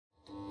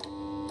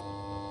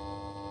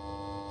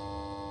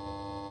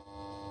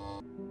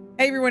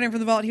Hey everyone, I'm from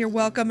the vault here.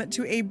 Welcome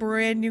to a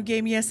brand new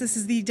game. Yes, this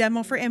is the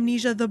demo for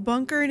Amnesia, the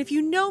Bunker. And if you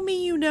know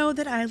me, you know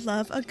that I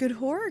love a good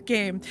horror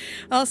game.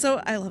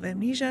 Also, I love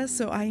Amnesia,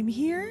 so I am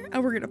here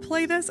and we're going to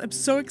play this. I'm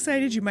so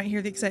excited. You might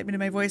hear the excitement in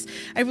my voice.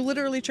 I've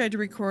literally tried to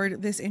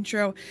record this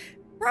intro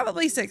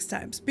probably 6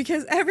 times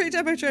because every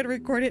time I try to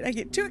record it, I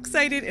get too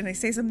excited and I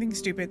say something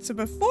stupid. So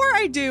before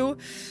I do,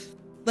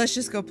 let's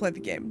just go play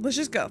the game. Let's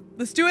just go.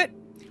 Let's do it.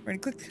 We're going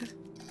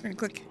to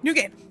click new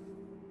game.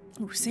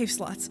 Ooh, save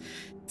slots.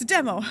 It's a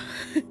demo.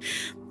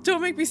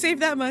 Don't make me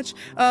save that much.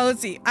 Let's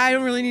see. I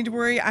don't really need to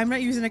worry. I'm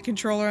not using a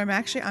controller. I'm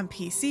actually on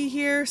PC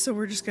here, so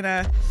we're just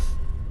gonna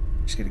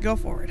go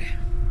forward.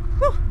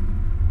 Whew.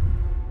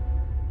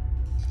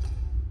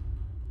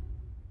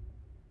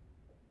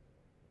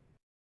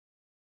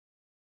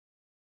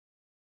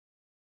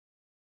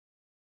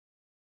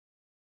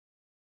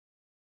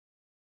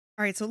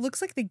 All right, so it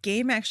looks like the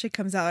game actually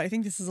comes out. I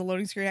think this is a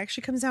loading screen. It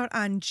actually comes out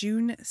on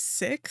June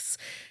 6th.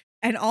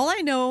 And all I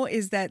know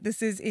is that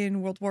this is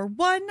in World War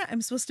I.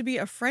 I'm supposed to be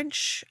a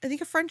French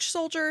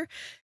soldier,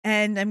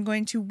 and I'm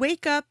going to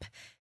wake up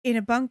in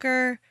a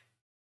bunker,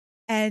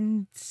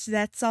 and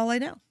that's all I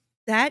know.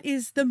 That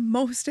is the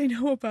most I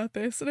know about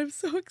this, and I'm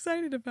so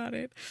excited about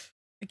it.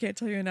 I can't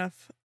tell you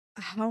enough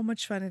how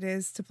much fun it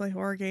is to play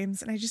horror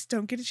games, and I just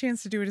don't get a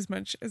chance to do it as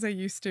much as I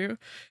used to.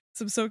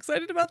 So I'm so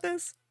excited about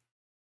this.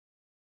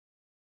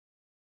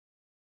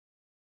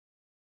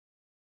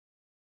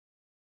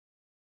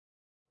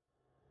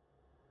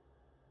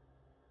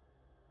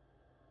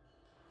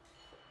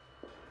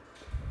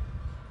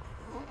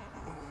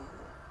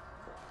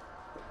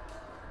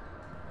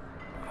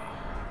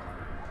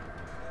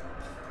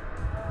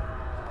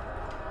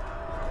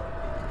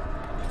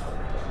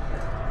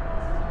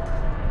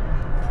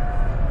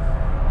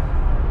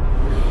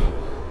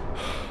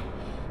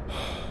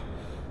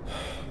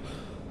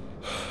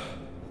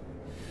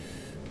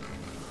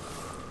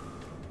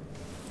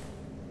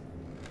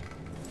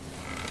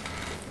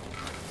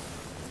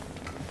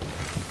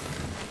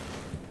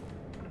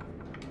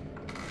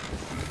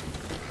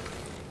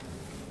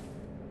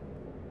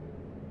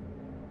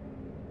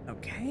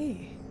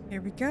 Okay,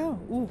 here we go.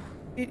 Ooh,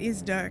 it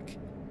is dark.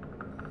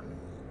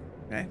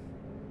 Okay.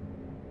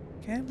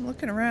 Okay, I'm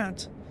looking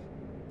around.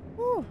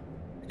 Ooh,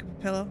 pick up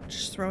a pillow,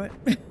 just throw it.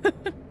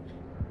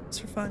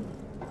 Just for fun.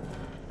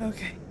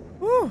 Okay.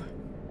 Ooh.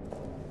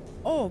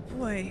 Oh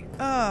boy.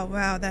 Oh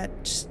wow, that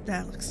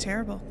looks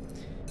terrible.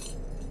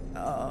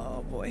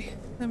 Oh boy,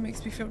 that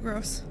makes me feel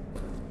gross.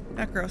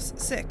 Not gross,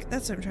 sick.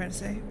 That's what I'm trying to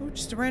say. Ooh,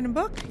 just a random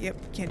book?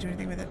 Yep, can't do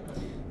anything with it.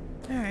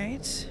 All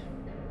right.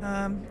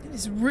 It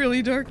is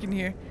really dark in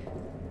here.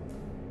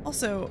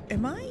 Also,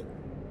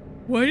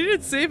 why did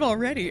it save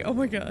already? Oh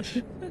my gosh.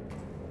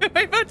 Am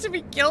I about to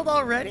be killed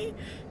already?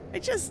 I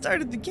just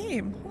started the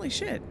game. Holy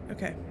shit.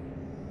 Okay.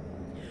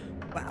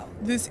 Wow,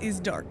 this is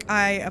dark.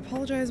 I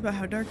apologize about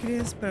how dark it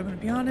is, but I'm gonna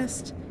be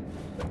honest.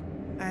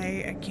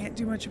 I can't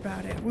do much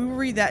about it. We will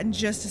read that in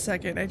just a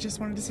second. I just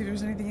wanted to see if there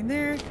was anything in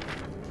there.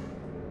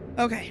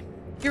 Okay,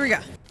 here we go.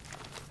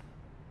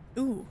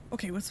 Ooh,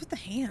 okay, what's with the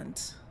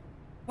hand?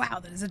 Wow,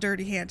 that is a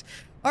dirty hand.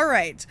 All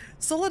right,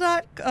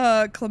 Soledad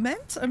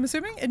Clement, I'm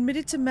assuming,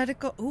 admitted to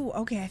medical... Ooh,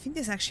 okay, I think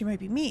this actually might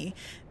be me.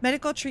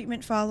 Medical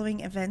treatment following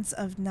events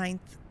of 9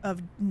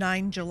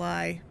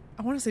 July.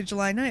 I want to say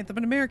July 9th. I'm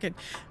an American.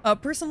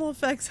 Personal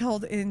effects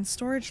held in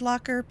storage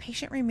locker.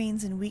 Patient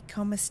remains in weak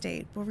coma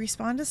state. Will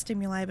respond to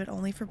stimuli, but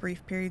only for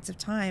brief periods of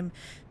time.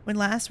 When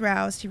last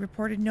roused, he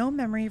reported no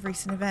memory of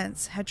recent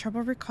events. Had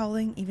trouble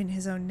recalling even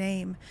his own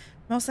name.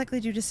 Most likely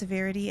due to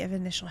severity of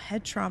initial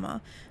head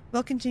trauma.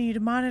 Will continue to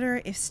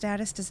monitor. If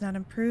status does not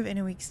improve in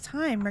a week's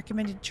time,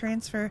 recommended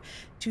transfer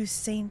to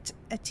St.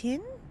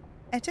 Etienne?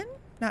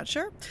 Not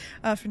sure.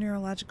 For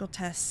neurological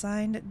tests.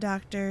 Signed,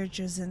 Dr.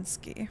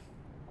 Jozinski.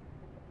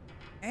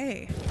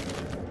 Hey.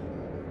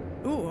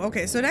 Ooh,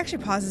 okay, so it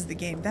actually pauses the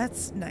game.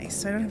 That's nice,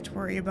 so I don't have to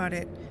worry about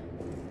it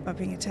about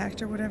being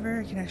attacked or whatever.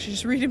 I can actually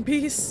just read in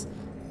peace.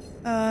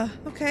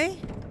 Okay.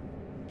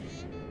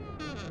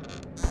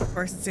 Of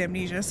course, it's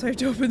Amnesia, so I have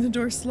to open the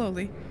door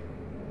slowly.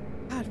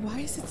 God, why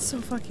is it so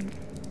fucking...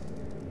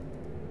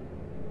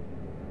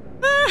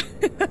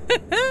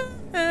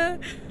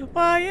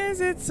 Why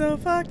is it so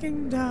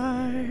fucking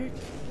dark?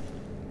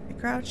 I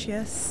crouch,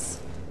 yes.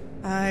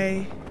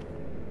 Am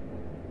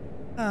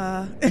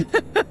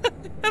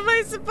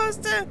I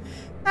supposed to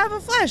have a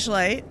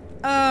flashlight?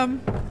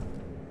 I'm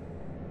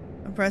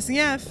pressing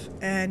F,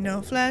 and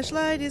no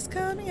flashlight is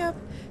coming up,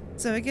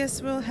 so I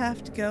guess we'll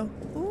have to go.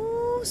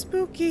 Ooh,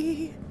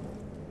 spooky.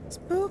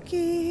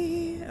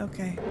 Spooky.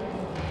 Okay.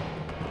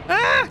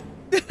 Ah!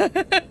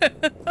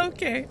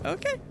 Okay,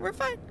 we're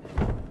fine.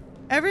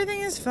 Everything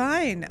is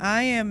fine.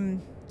 I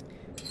am...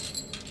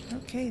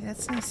 Okay,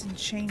 that's nice and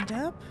chained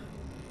up.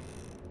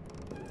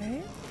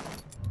 Okay.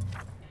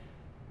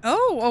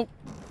 Oh!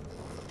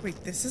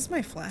 Wait, this is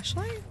my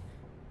flashlight?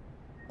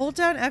 Hold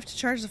down F to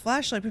charge the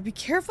flashlight, but be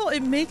careful,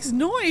 it makes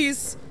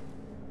noise!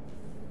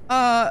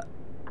 I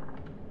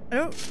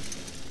don't...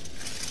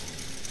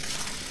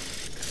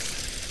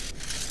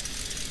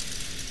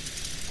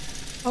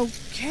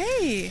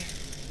 Okay.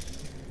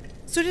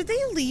 So did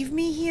they leave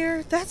me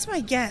here? That's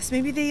my guess.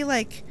 Maybe they,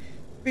 like,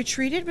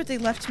 retreated, but they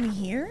left me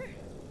here?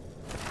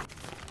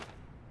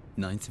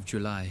 9th of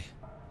July,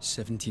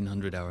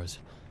 1700 hours.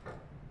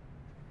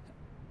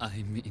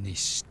 I'm in a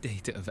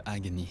state of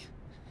agony.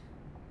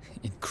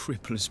 It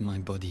cripples my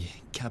body,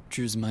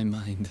 captures my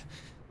mind,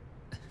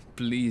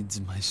 bleeds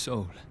my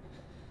soul.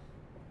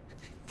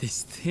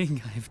 This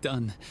thing I've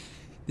done,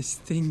 this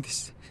thing.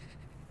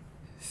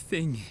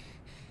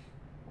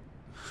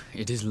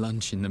 It is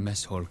lunch in the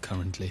mess hall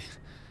currently.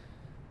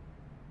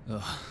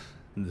 Ugh,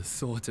 the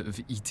thought of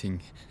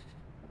eating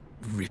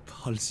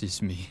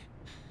repulses me.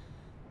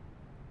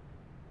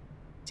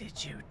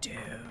 Did you do?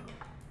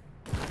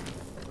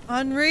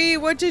 Henri,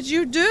 what did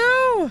you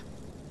do?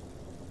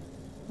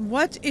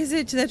 What is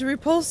it that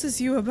repulses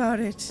you about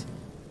it?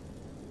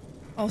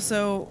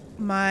 Also,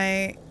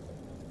 my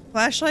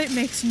flashlight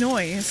makes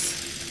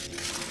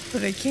noise,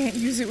 but I can't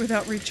use it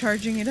without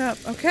recharging it up.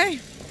 Okay.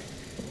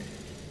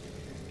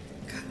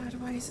 God,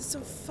 why is it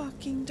so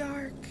fucking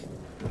dark?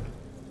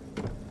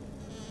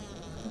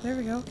 Oh, there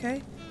we go.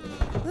 Okay.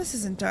 This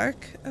isn't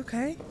dark.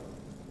 Okay.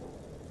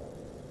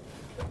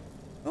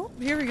 Oh,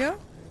 here we go.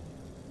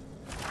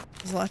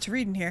 There's a lot to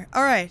read in here.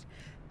 All right.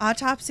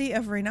 Autopsy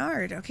of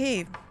Renard.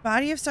 Okay.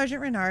 Body of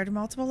Sergeant Renard.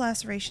 Multiple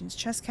lacerations.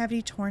 Chest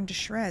cavity torn to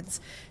shreds.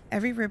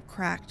 Every rib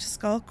cracked.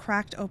 Skull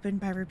cracked open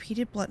by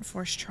repeated blunt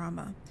force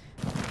trauma.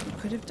 Who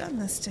could have done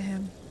this to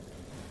him?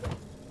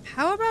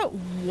 How about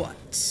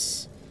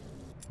what?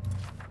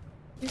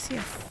 You see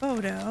a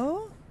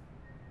photo.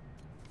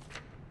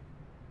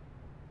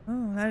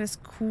 Oh, that is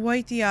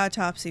quite the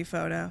autopsy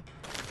photo.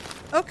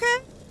 Okay.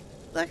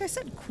 Like I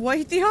said,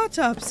 quite the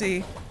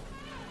autopsy.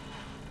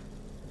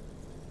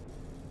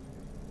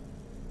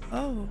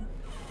 Oh.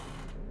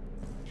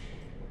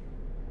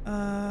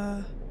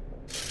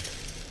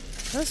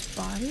 Those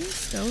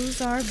bodies?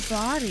 Those are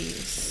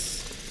bodies.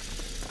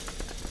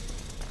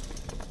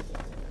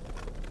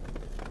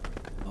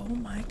 Oh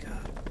my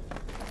god.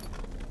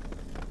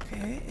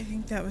 Okay, I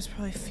think that was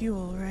probably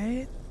fuel,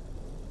 right?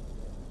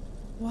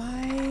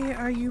 Why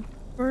are you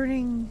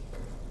burning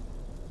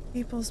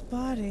people's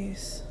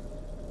bodies?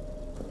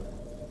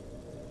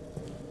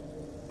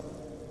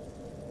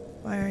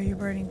 Why are you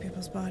burning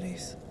people's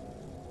bodies?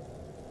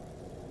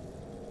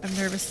 I'm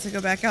nervous to go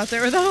back out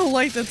there without a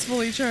light that's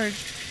fully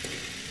charged.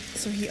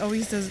 So he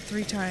always does it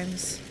 3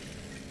 times.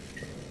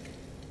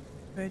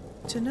 Good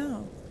to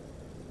know.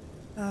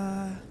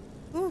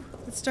 Ooh,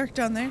 it's dark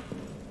down there.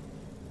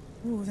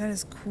 Ooh, that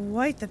is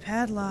quite the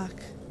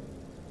padlock.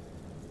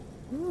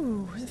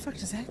 Ooh, where the fuck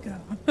does that go?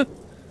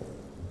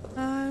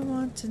 I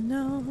want to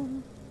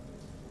know.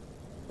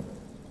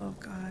 Oh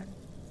god.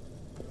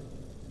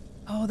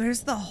 Oh,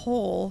 there's the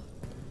hole.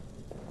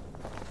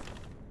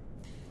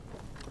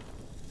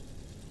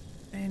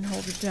 I didn't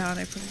hold it down.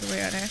 I put it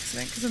away on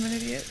accident because I'm an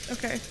idiot.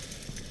 Okay.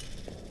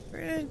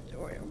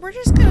 We're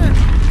just gonna...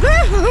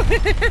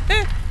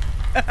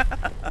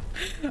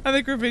 I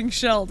think we're being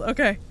shelled.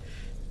 Okay.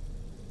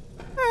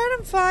 Alright,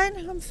 I'm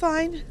fine. I'm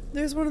fine.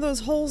 There's one of those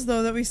holes,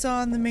 though, that we saw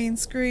on the main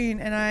screen,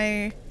 and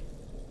I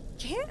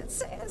can't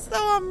say as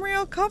though I'm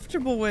real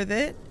comfortable with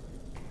it.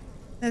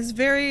 That's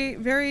very,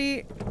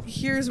 very...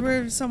 Here's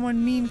where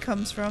someone mean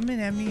comes from in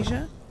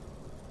Amnesia.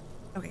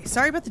 Okay,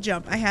 sorry about the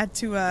jump. I had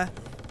to, Is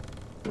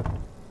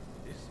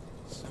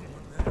someone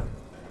there?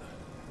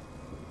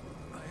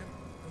 I am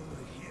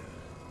over here.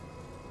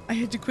 I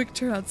had to quick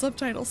turn on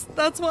subtitles.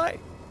 That's why.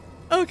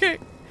 Okay.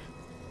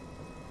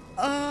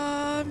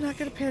 I'm not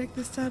gonna panic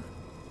this time.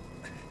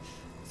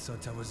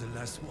 Thought I was the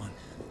last one.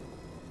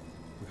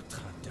 We're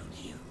trapped down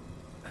here.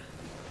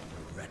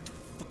 Rat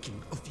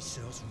fucking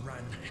officers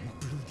ran and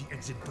blew the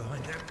exit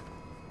behind them.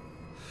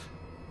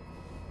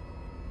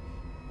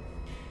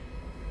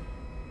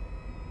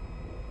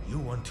 You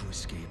want to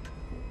escape?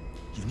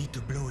 You need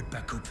to blow it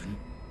back open.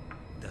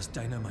 There's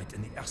dynamite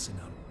in the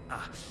arsenal.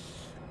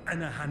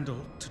 And a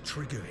handle to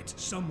trigger it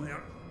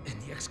somewhere in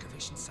the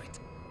excavation site.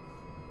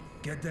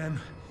 Get them,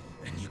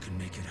 and you can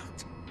make it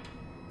out.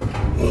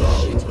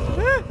 Shit.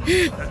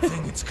 That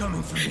thing, it's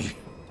coming for me.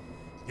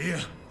 Here,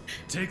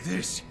 take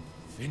this.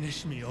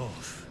 Finish me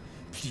off,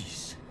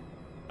 please.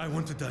 I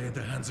want to die at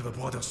the hands of a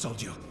brother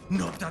soldier,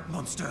 not that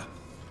monster.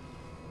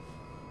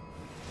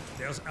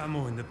 There's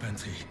ammo in the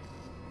pantry.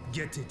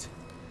 Get it.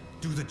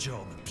 Do the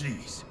job,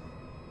 please.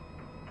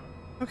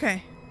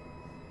 Okay.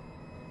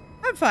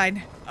 I'm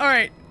fine.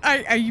 Alright.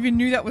 I even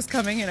knew that was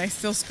coming and I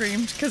still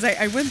screamed because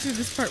I went through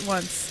this part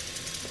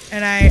once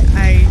and I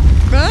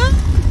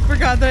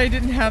forgot that I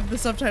didn't have the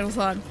subtitles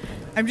on.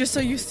 I'm just so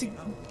used to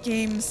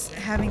games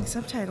having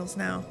subtitles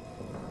now.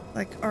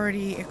 Like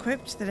already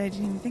equipped that I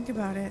didn't even think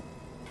about it.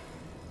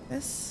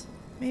 This?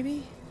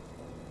 Maybe?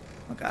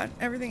 Oh god,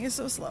 everything is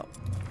so slow.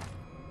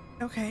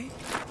 Okay.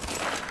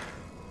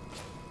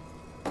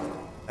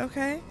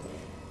 Okay.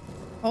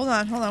 Hold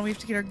on, we have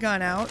to get our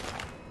gun out.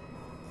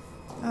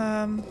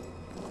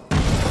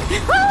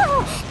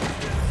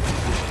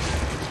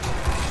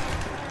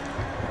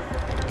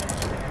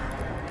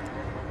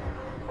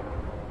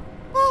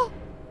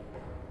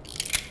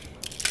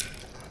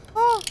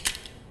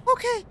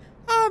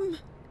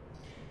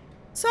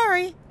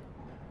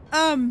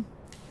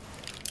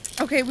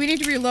 Okay, we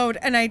need to reload,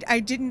 and I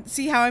didn't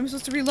see how I'm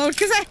supposed to reload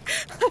because I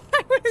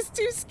was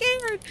too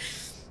scared.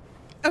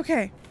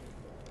 Okay.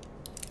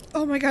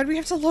 Oh my god, we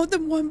have to load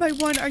them one by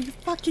one. Are you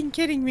fucking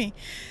kidding me?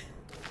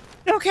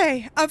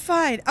 Okay, I'm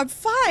fine. I'm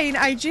fine.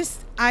 I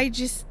just...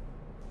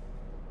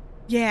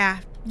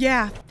 Yeah.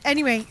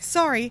 Anyway,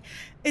 sorry.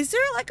 Is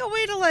there like a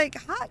way to like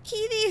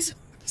hotkey these or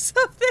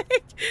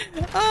something?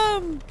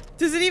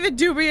 Does it even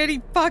do me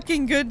any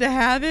fucking good to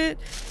have it?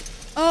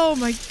 Oh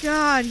my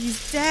god,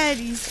 he's dead.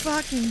 He's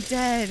fucking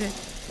dead.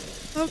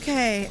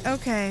 Okay.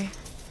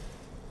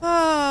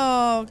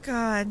 Oh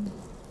god.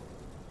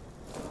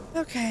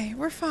 Okay,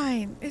 we're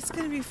fine. It's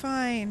gonna be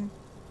fine.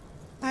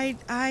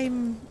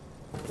 I'm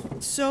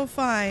so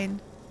fine.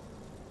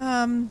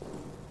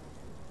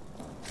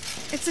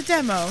 It's a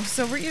demo,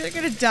 so we're either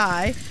gonna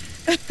die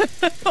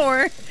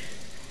or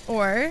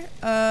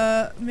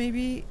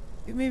maybe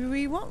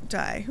we won't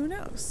die. Who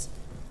knows?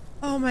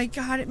 Oh my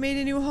god, it made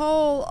a new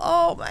hole.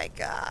 Oh my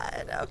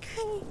god.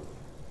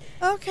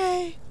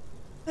 Okay.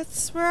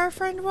 That's where our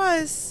friend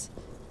was.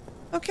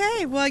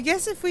 Okay, well I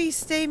guess if we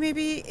stay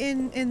maybe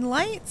in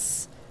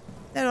lights,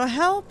 that'll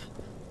help.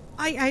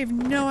 I have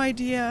no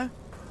idea.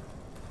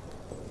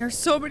 There's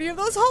so many of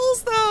those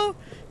holes though.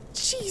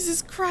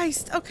 Jesus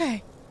Christ.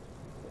 Okay.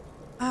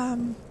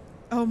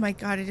 Oh my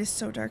god, it is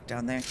so dark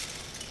down there.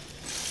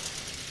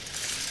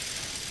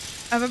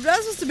 I'm not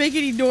supposed to make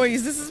any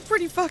noise. This is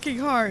pretty fucking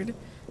hard.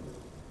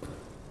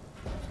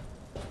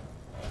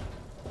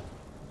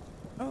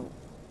 Oh,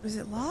 is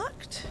it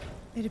locked?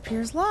 It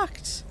appears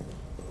locked.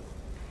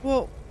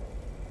 Well,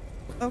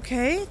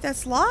 okay,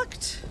 that's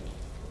locked.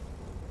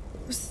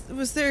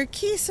 Was there a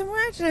key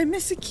somewhere? Did I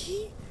miss a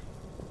key?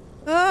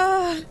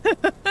 I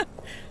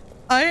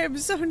am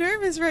so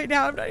nervous right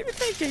now. I'm not even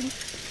thinking.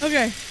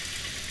 Okay.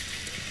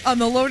 On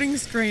the loading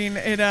screen,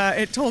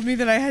 it told me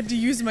that I had to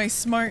use my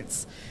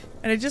smarts.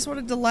 And I just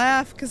wanted to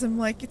laugh because I'm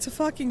like, it's a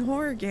fucking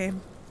horror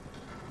game.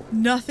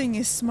 Nothing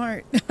is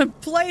smart. I'm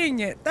playing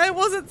it. That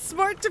wasn't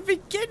smart to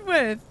begin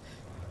with.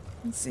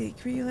 Let's see.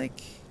 Can we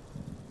like...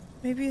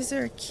 Maybe is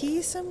there a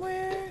key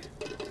somewhere?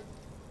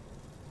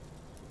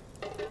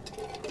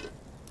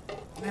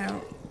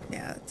 No.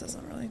 Yeah, that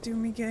doesn't really do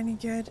me any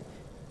good.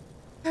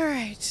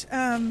 Alright,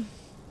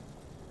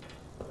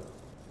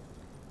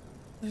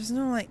 there's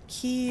no, like,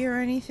 key or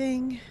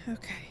anything?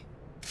 Okay.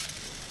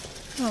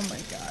 Oh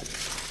my god.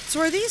 So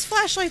are these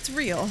flashlights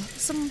real?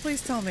 Someone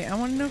please tell me. I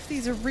want to know if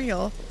these are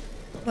real.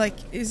 Like,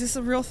 is this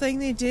a real thing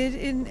they did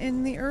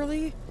in the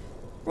early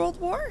World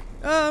War?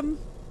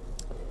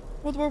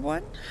 World War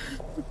I?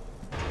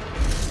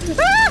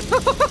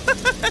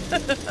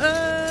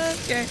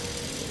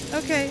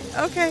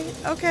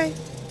 Okay.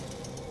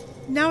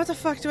 Now what the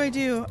fuck do I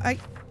do?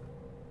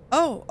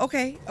 Oh,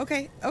 okay.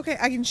 I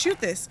can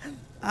shoot this.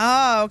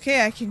 Ah,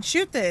 okay, I can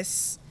shoot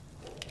this.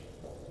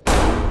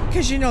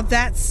 Cause you know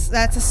that's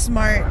a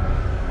smart.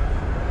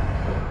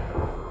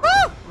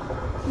 Oh!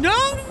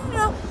 No!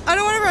 I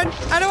don't want to run.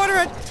 I don't want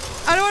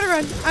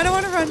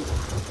to run.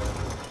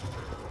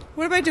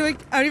 What am I doing?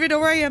 I don't even know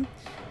where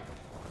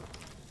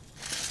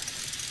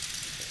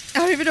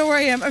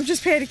I am. I'm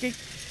just panicking.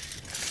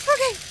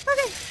 Okay.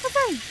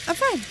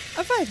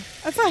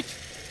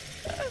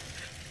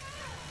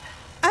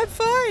 I'm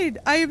fine.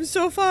 I am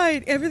so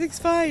fine. Everything's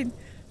fine.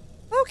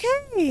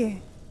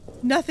 Okay.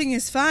 Nothing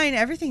is fine.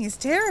 Everything is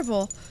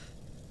terrible.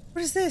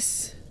 What is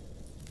this?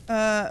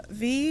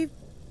 V.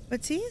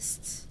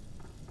 Batiste?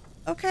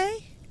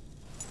 Okay.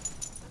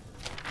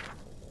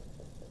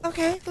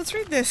 Okay, let's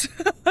read this.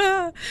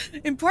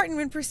 Important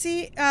when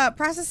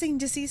processing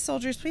deceased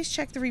soldiers, please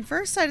check the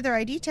reverse side of their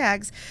ID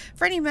tags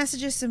for any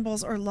messages,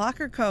 symbols, or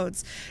locker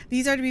codes.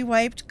 These are to be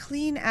wiped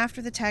clean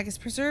after the tag is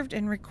preserved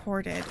and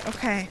recorded.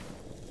 Okay.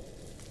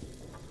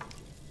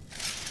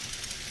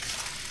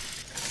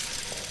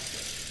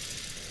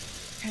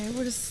 Okay,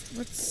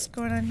 what's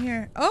going on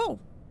here? Oh!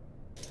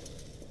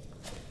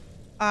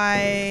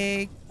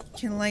 I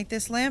can light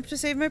this lamp to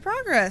save my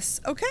progress.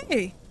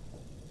 Okay.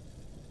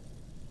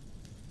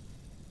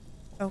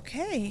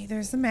 Okay,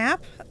 there's the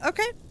map.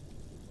 Okay.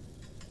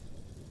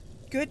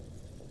 Good.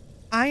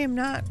 I am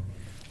not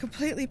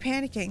completely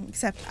panicking,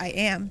 except I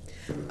am.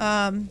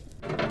 I'm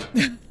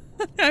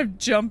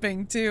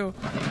jumping too.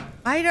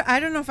 I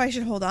don't know if I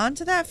should hold on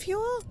to that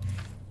fuel.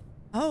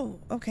 Oh,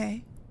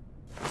 okay.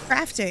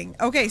 Crafting.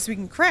 Okay, so we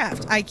can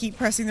craft. I keep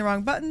pressing the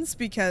wrong buttons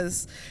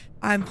because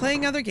I'm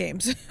playing other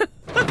games.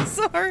 I'm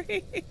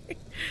sorry.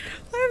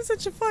 I'm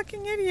such a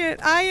fucking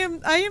idiot. I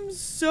am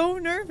so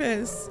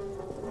nervous.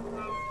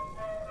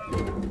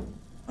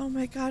 Oh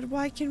my god,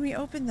 why can we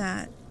open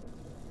that?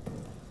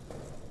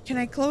 Can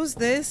I close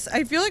this?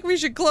 I feel like we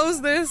should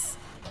close this.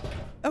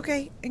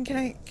 Okay, and can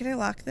I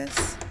lock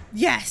this?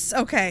 Yes,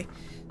 okay.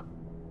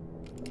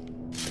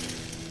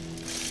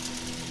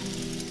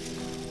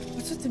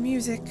 What's with the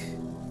music?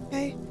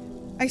 Okay.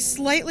 I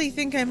slightly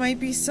think I might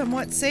be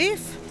somewhat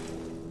safe.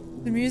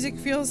 The music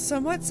feels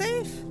somewhat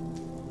safe.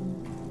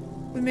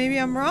 But maybe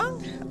I'm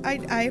wrong?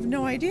 I have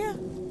no idea.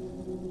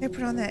 I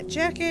put on that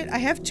jacket. I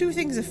have 2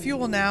 things of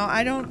fuel now.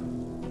 I don't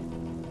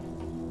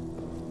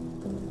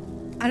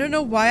I don't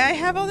know why I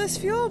have all this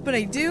fuel, but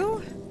I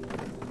do.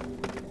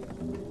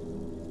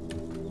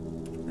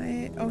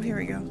 Oh, here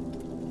we go.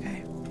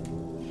 Okay.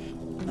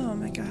 Oh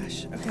my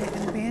gosh. Okay,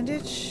 and a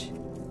bandage.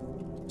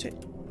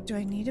 Do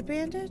I need a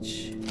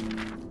bandage?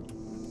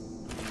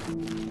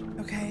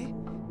 Okay.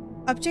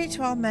 Update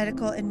to all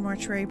medical and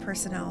mortuary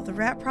personnel. The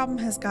rat problem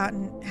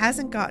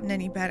hasn't gotten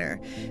any better.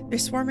 They're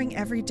swarming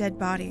every dead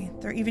body.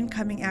 They're even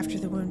coming after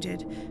the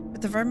wounded.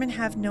 But the vermin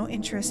have no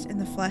interest in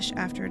the flesh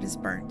after it is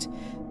burnt.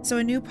 So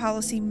a new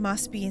policy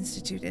must be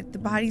instituted. The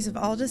bodies of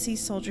all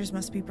deceased soldiers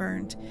must be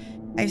burned.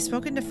 I've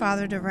spoken to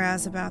Father de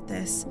Raz about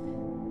this.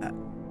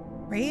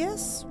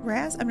 Raz?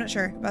 I'm not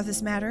sure about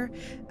this matter.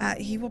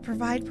 He will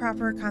provide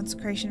proper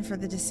consecration for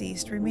the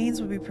deceased. Remains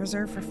will be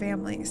preserved for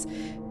families.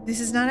 This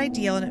is not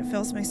ideal and it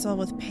fills my soul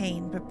with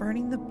pain, but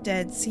burning the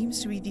dead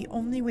seems to be the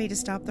only way to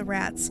stop the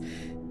rats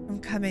from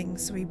coming,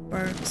 so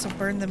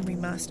burn them we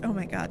must. Oh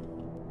my god.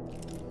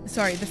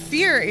 Sorry, the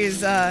fear is,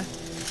 the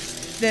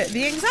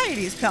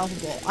anxiety is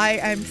palpable.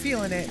 I'm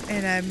feeling it,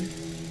 and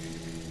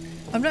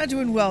I'm not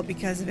doing well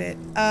because of it.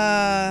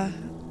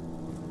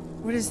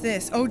 What is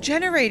this? Oh,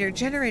 generator.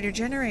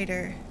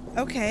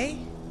 Okay.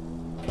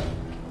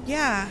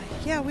 Yeah,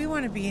 we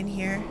want to be in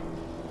here.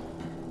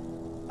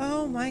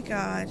 Oh my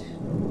god.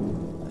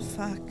 The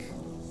fuck.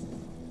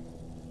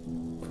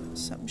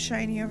 Something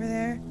shiny over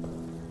there.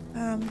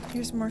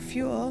 Here's more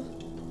fuel.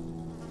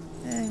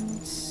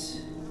 And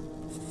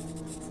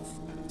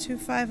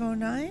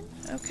 2509?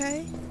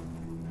 Okay.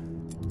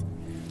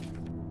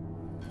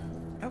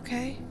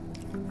 Okay.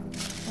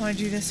 I want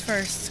to do this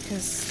first,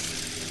 because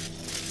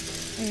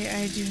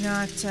I do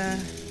not,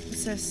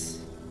 what's this?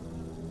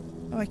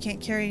 Oh, I can't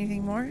carry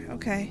anything more?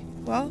 Okay.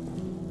 Well.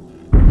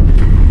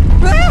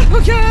 Ah!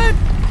 Oh god!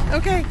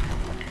 Okay.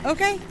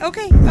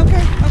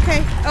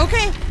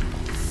 Okay.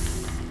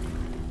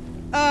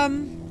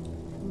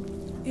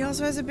 He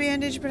also has a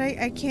bandage, but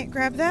I can't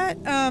grab that.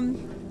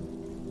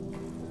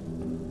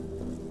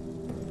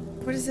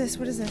 What is this?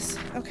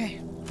 Okay.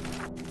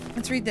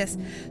 Let's read this.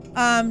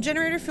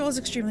 Generator fuel is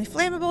extremely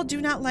flammable.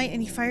 Do not light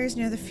any fires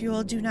near the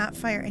fuel. Do not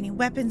fire any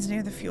weapons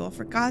near the fuel.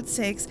 For God's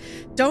sakes,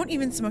 don't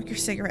even smoke your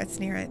cigarettes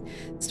near it.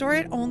 Store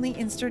it only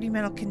in sturdy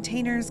metal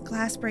containers.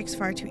 Glass breaks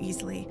far too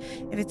easily.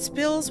 If it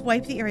spills,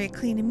 wipe the area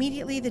clean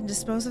immediately, then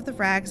dispose of the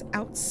rags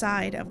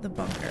outside of the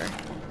bunker.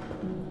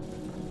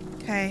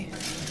 Okay.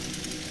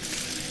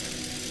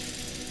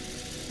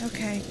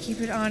 Okay, keep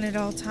it on at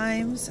all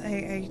times.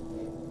 Okay,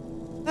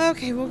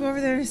 we'll go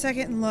over there in a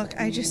second and look.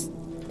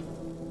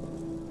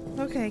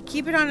 Okay,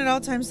 keep it on at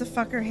all times. The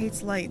fucker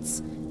hates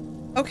lights.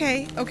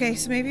 Okay,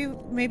 so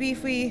maybe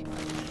if we...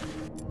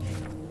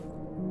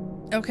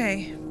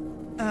 Okay.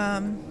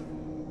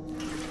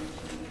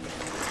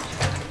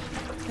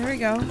 There we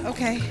go.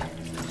 Okay.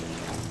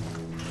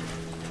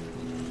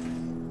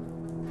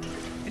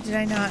 Did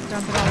I not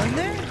dump it all in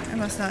there? I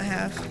must not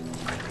have.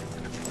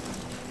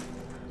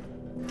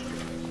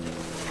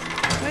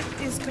 What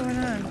is going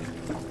on?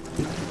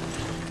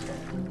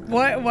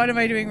 What am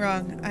I doing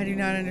wrong? I do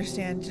not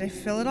understand. Did I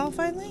fill it all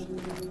finally?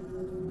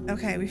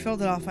 Okay, we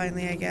filled it all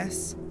finally, I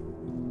guess.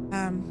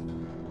 God,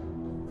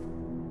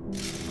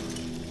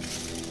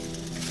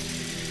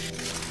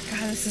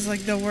 this is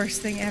like the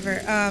worst thing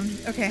ever.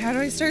 Okay, how do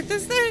I start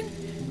this thing?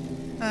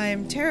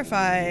 I'm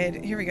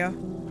terrified. Here we go.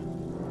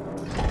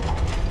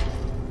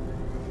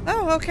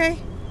 Oh, okay.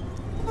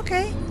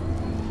 Okay.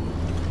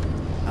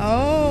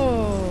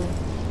 Oh.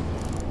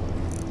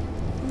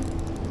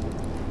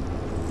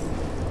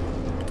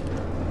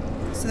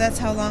 So that's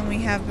how long we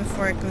have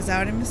before it goes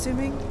out, I'm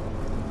assuming?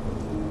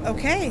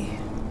 Okay.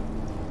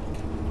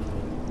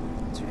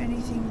 Is there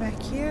anything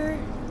back here?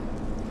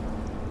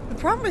 The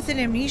problem with an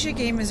Amnesia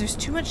game is there's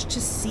too much to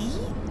see.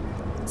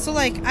 So,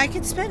 like, I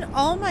could spend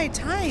all my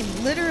time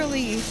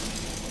literally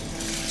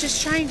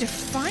just trying to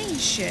find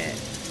shit.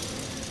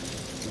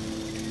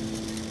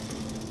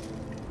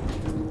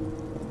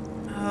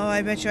 Oh,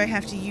 I bet you I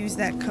have to use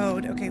that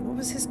code. Okay, what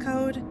was his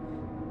code?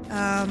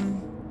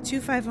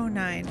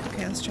 2509.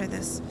 Okay, let's try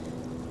this.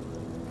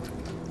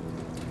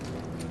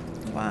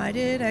 Why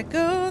did I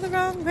go the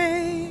wrong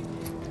way?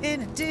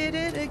 And I did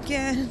it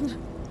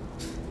again.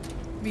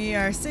 We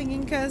are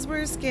singing because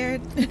we're scared.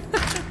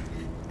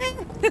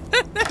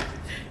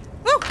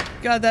 Oh,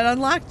 God, that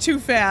unlocked too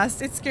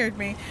fast. It scared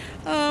me.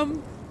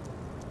 Oh,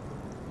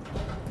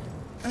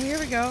 here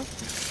we go.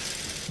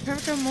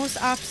 Overcome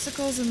most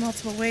obstacles in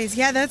multiple ways.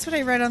 Yeah, that's what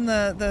I read on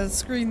the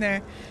screen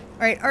there.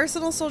 Alright,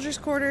 Arsenal, Soldiers'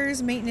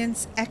 Quarters,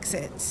 Maintenance,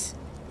 Exit.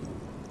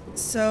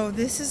 So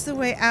this is the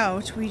way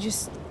out. We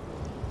just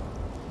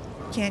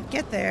can't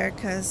get there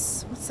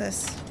because... What's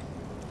this?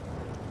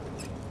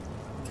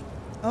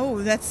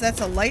 Oh, that's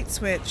a light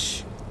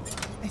switch,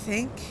 I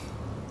think.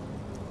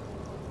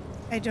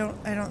 I don't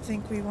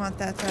think we want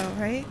that though,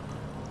 right?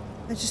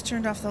 I just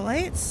turned off the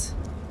lights.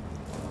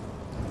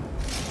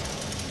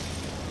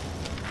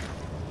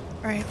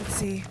 Alright, let's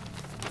see.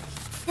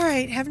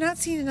 Alright, have not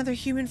seen another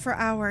human for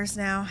hours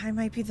now. I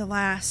might be the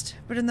last.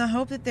 But in the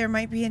hope that there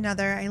might be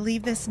another, I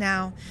leave this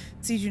now,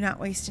 so you do not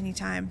waste any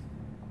time.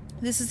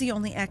 This is the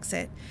only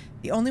exit.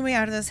 The only way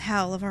out of this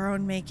hell of our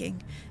own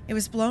making. It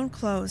was blown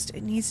closed.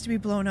 It needs to be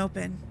blown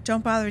open.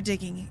 Don't bother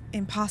digging.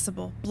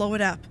 Impossible. Blow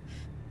it up.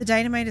 The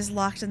dynamite is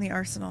locked in the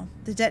arsenal.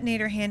 The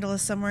detonator handle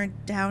is somewhere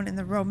down in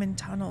the Roman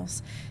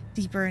tunnels,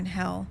 deeper in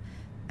hell.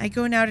 I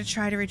go now to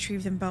try to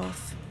retrieve them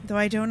both. Though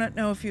I do not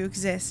know if you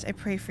exist, I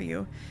pray for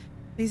you.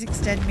 Please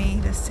extend me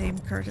the same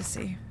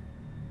courtesy.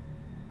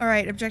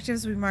 Alright,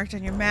 objectives will be marked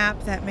on your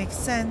map. That makes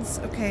sense.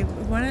 Okay,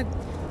 we want to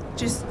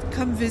just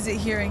come visit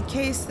here in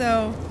case,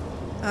 though.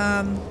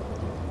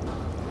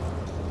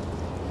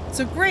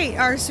 So great,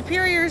 our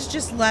superiors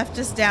just left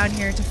us down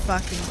here to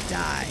fucking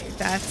die.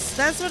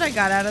 That's what I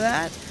got out of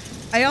that.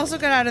 I also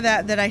got out of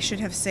that I should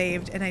have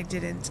saved, and I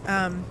didn't.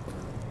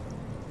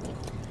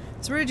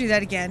 So we're gonna do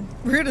that again.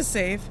 We're gonna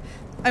save.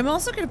 I'm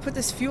also gonna put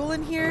this fuel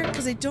in here,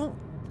 because I don't...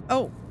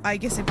 Oh, I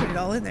guess I put it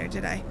all in there,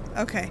 did I?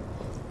 Okay.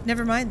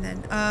 Never mind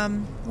then.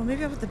 Well,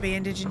 maybe I'll put the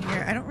bandage in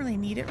here. I don't really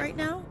need it right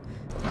now.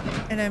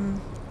 And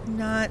I'm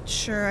not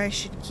sure I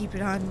should keep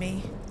it on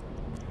me.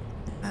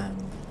 Oh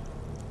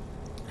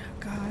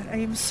God, I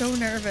am so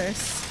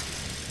nervous.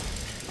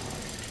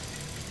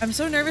 I'm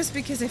so nervous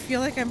because I feel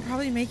like I'm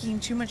probably making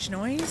too much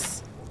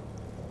noise.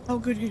 Oh,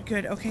 good, good,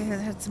 good. Okay, I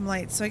had some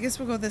lights. So I guess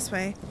we'll go this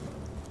way.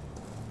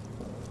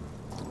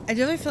 I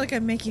definitely feel like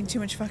I'm making too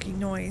much fucking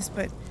noise,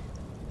 but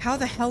how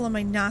the hell am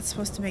I not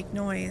supposed to make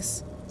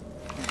noise?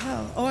 What the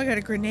hell? Oh, I got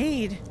a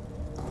grenade.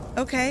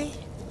 Okay.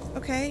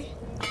 Okay.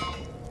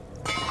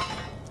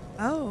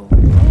 Oh.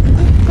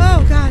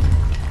 Oh, God.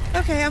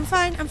 Okay, I'm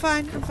fine. I'm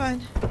fine. I'm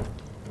fine.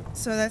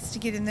 So that's to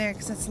get in there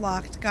because that's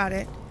locked. Got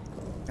it.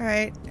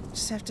 Alright.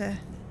 Just have to...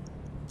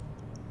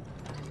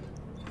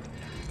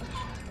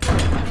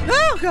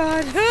 Oh,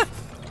 God.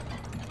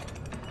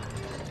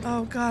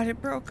 Oh, God.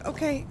 It broke.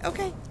 Okay.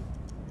 Okay.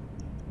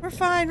 We're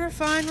fine. We're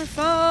fine. We're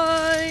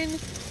fine.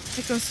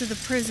 It goes through the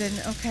prison.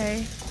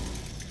 Okay.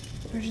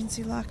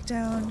 Emergency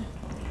lockdown.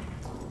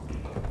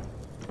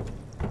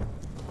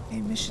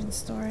 Okay, mission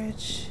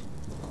storage.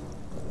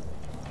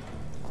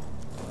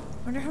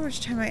 Wonder how much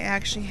time I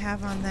actually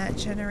have on that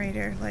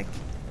generator. Like,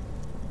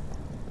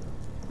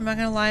 I'm not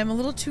gonna lie, I'm a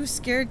little too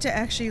scared to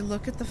actually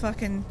look at the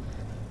fucking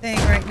thing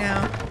right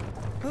now.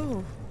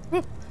 Oh.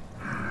 Oh.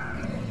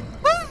 Ah!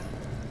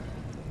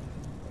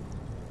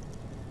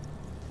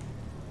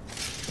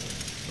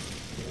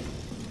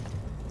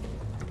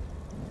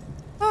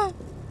 Oh.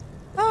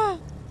 Oh.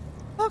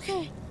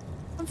 Okay.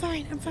 I'm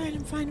fine. I'm fine.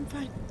 I'm fine. I'm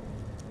fine.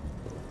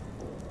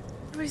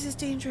 What is this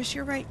dangerous?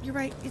 You're right. You're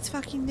right. It's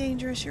fucking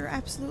dangerous. You're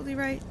absolutely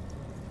right.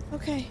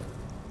 Okay.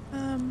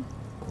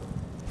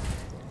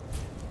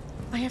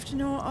 I have to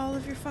know all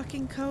of your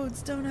fucking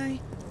codes, don't I?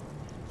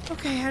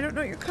 Okay, I don't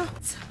know your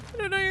codes. I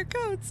don't know your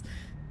codes.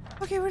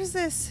 Okay, what is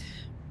this?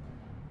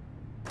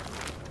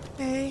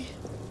 Okay.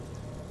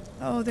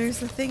 Oh, there's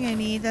the thing I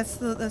need. That's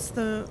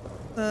the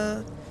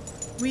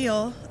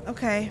wheel.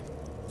 Okay.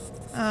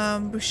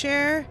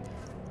 Boucher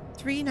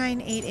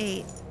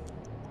 3988.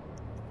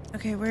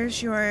 Okay,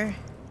 where's your...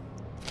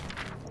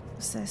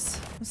 What's this?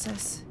 What's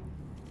this?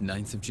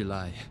 9th of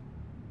July.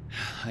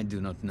 I do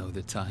not know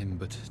the time,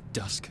 but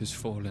dusk has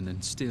fallen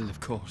and still, of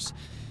course,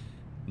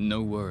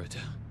 no word.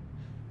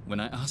 When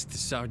I asked the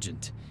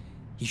sergeant,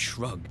 he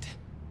shrugged,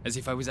 as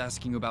if I was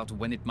asking about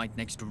when it might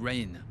next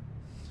rain.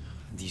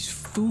 These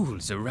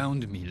fools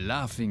around me,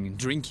 laughing,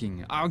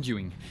 drinking,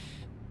 arguing.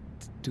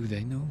 Do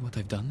they know what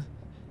I've done?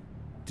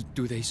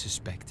 Do they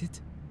suspect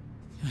it?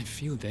 I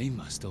feel they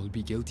must all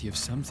be guilty of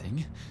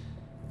something.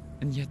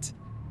 And yet,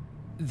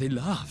 they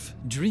laugh,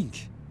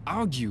 drink,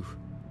 argue.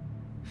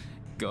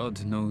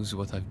 God knows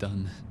what I've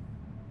done.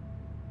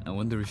 I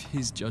wonder if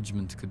his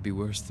judgment could be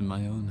worse than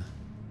my own.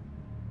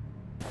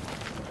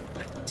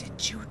 What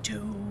did you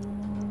do?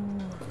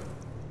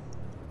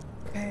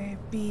 Okay,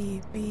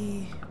 B.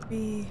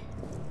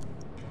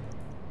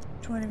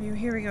 Which one of you?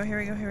 Here we go, here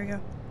we go, here we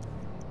go.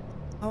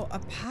 Oh, a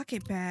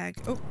pocket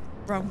bag. Oh,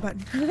 wrong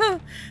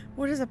button.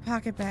 What is a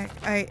pocket bag?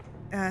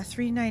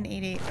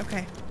 3988.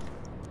 Okay.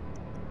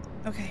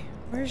 Okay,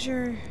 where's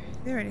your...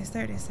 There it is,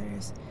 there it is, there it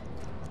is.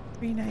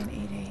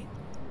 3988.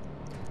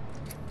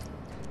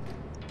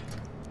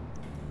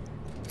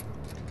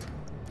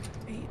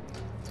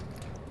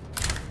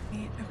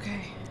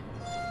 Okay.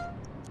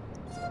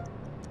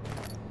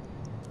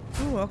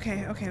 Ooh,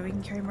 okay, okay, we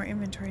can carry more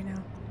inventory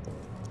now.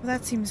 Well,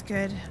 that seems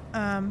good.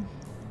 I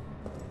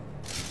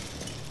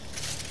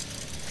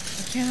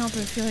can't help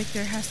but feel like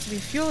there has to be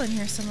fuel in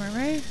here somewhere,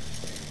 right?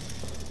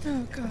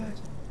 Oh, God.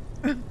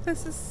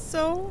 This is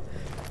so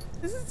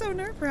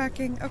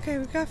nerve-wracking. Okay,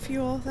 we've got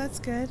fuel. That's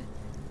good.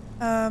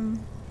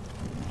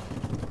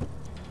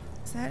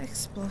 Is that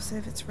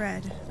explosive? It's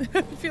red.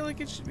 I feel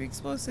like it should be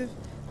explosive.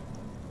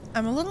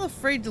 I'm a little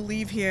afraid to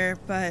leave here,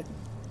 but...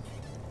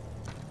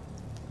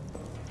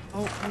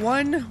 Oh,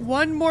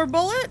 one more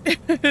bullet?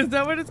 Is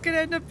that what it's gonna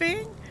end up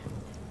being?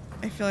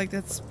 I feel like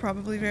that's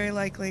probably very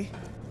likely.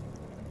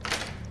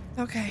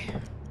 Okay.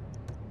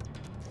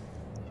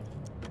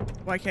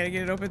 Why can't I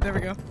get it open? There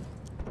we go.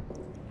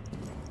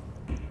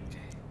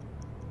 Okay.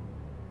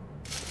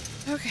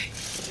 Okay.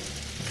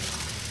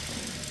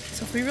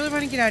 So if we really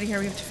want to get out of here,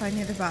 we have to find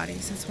the other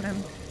bodies. That's what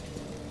I'm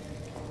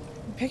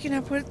picking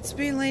up what's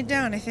being laid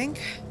down, I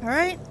think.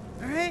 Alright.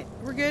 Alright.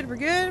 We're good. We're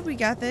good. We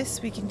got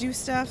this. We can do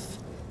stuff.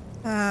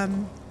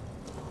 Oh,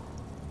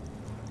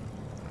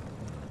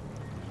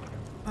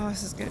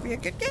 this is gonna be a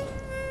good game.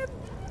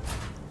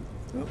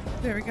 Oop,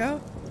 there we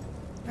go.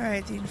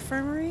 Alright, the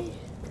infirmary.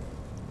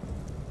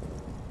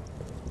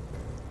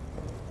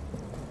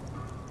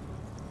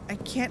 I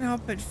can't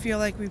help but feel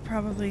like we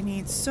probably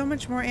need so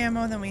much more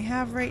ammo than we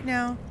have right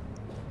now.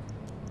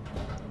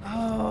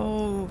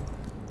 Oh,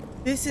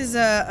 this is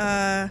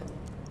that's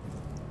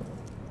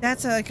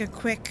like a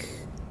quick,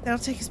 that'll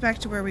take us back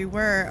to where we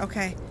were.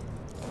 Okay.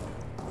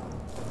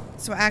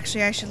 So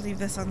actually I should leave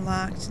this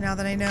unlocked now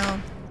that I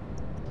know.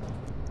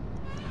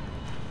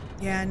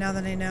 Yeah, now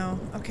that I know.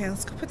 Okay,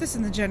 let's go put this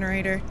in the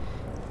generator.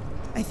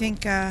 I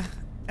think, I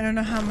don't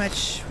know how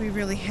much we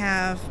really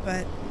have,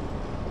 but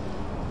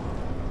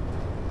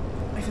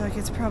I feel like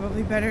it's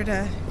probably better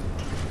to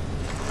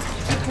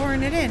keep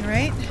pouring it in,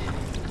 right?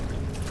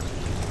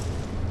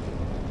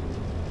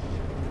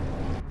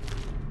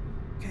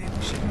 Okay,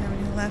 we shouldn't have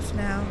any left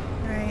now,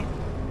 right?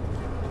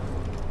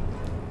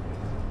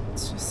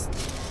 Let's just...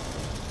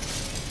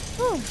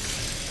 Oh! I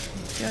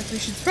feel like we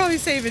should probably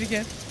save it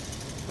again.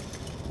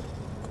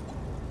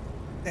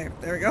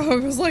 There we go. I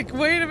was like,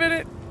 wait a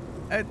minute.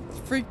 It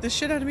freaked the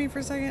shit out of me for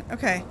a second.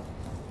 Okay.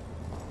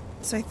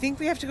 So I think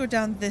we have to go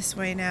down this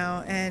way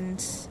now, and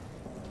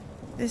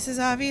this is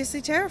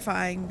obviously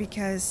terrifying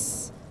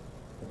because...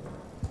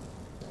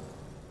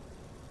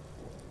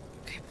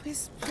 Okay,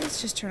 please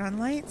just turn on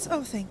lights.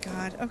 Oh, thank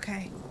God.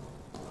 Okay.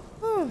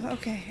 Oh,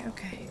 okay,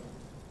 okay.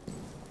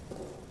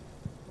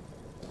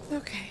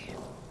 Okay.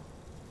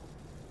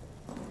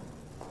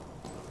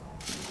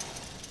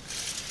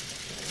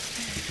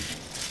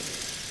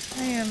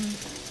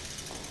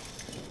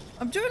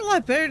 I'm doing a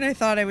lot better than I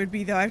thought I would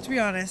be, though, I have to be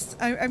honest.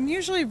 I'm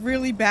usually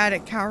really bad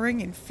at cowering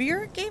in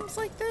fear at games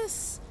like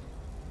this.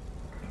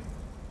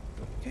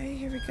 Okay,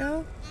 here we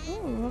go.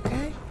 Ooh,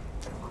 okay.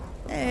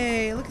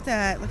 Hey, look at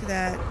that, look at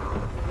that.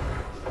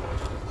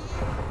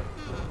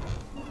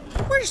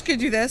 We're just gonna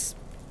do this.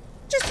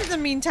 Just in the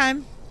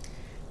meantime.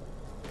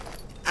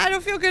 I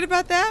don't feel good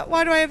about that.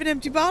 Why do I have an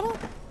empty bottle?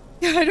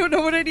 I don't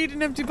know what I need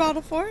an empty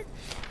bottle for. Am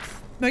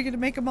I gonna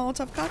make a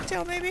Molotov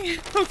cocktail, maybe?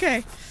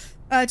 Okay.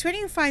 To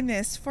any who find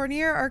this,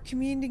 Fournier, our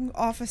commanding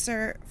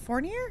officer...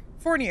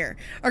 Fournier,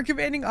 our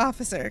commanding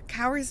officer,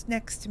 cowers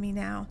next to me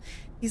now.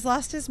 He's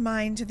lost his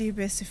mind to the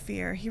abyss of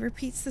fear. He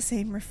repeats the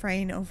same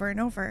refrain over and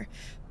over.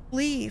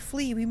 Flee,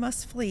 flee, we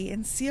must flee,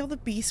 and seal the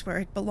beast where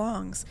it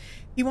belongs.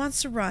 He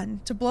wants to run,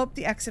 to blow up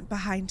the exit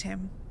behind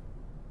him.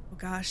 Oh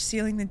gosh,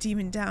 sealing the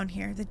demon down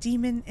here. The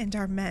demon and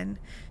our men.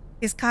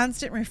 His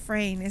constant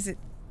refrain is it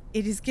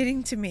is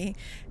getting to me,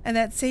 and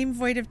that same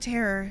void of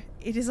terror,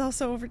 it is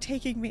also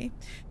overtaking me.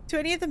 To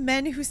any of the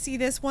men who see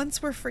this,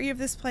 once we're free of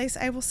this place,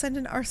 I will send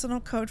an arsenal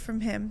code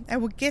from him. I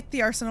will get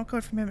the arsenal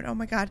code from him, and oh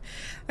my God,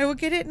 I will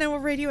get it and I will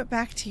radio it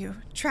back to you.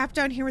 Trapped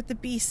down here with the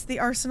beast, the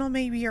arsenal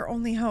may be your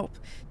only hope.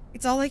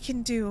 It's all I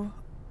can do.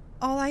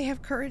 All I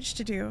have courage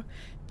to do.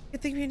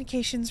 Get the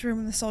communications room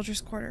in the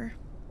soldiers' quarter.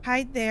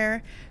 Hide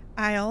there.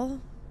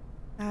 I'll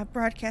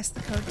broadcast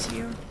the code to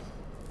you.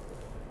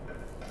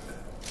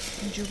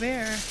 And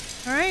Joubert.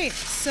 Alright,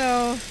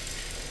 so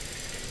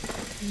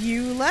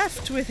you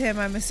left with him,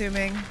 I'm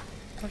assuming.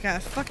 Like a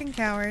fucking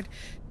coward.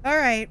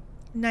 Alright,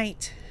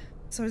 night.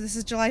 So this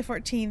is July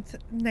 14th,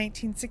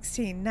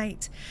 1916.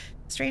 Night.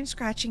 Strange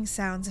scratching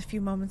sounds a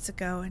few moments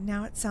ago, and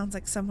now it sounds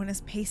like someone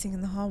is pacing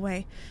in the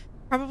hallway.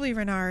 Probably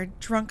Renard,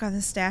 drunk on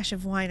the stash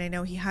of wine I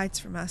know he hides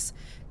from us.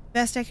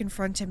 Best I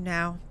confront him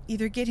now.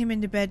 Either get him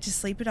into bed to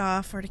sleep it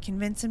off, or to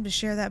convince him to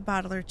share that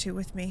bottle or two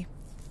with me.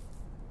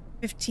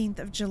 15th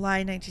of July,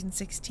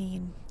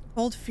 1916.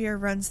 Cold fear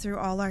runs through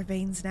all our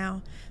veins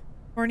now.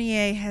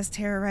 Fournier has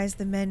terrorized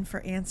the men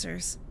for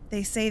answers.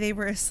 They say they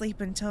were asleep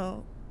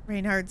until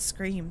Reynard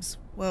screams.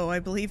 Whoa, I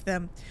believe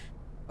them.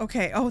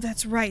 Okay, oh,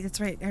 that's right,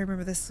 I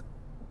remember this.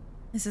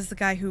 This is the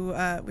guy who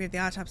we have the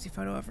autopsy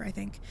photo of, I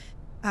think.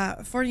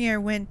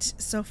 Fournier went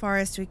so far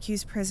as to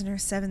accuse prisoner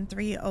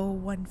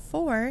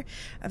 73014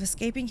 of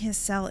escaping his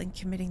cell and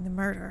committing the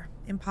murder.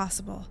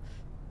 Impossible.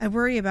 I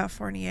worry about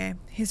Fournier.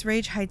 His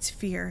rage hides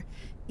fear.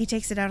 He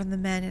takes it out on the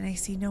men, and I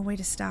see no way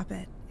to stop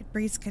it. It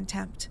breeds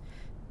contempt.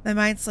 My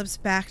mind slips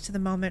back to the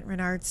moment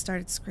Renard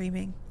started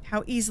screaming.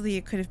 How easily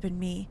it could have been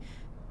me.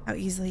 How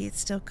easily it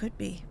still could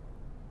be.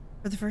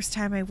 For the first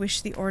time, I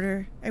wish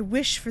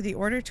for the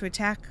order to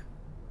attack.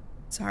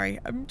 Sorry,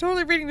 I'm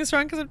totally reading this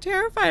wrong because I'm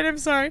terrified. I'm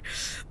sorry.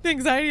 The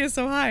anxiety is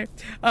so high.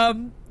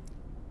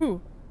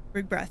 Ooh,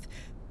 big breath.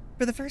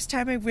 For the first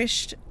time, I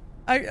wished...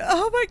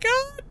 Oh my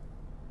God!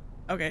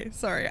 Okay,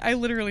 sorry. I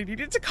literally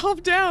needed to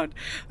calm down.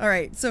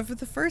 Alright, so for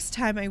the first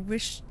time, I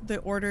wished the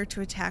order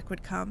to attack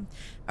would come.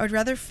 I would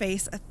rather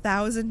face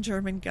 1,000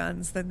 German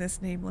guns than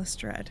this nameless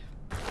dread.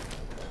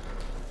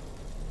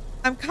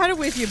 I'm kind of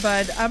with you,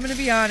 bud. I'm gonna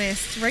be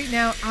honest. Right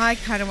now, I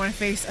kind of want to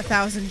face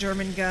 1,000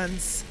 German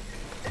guns.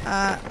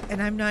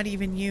 And I'm not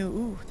even you.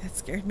 Ooh, that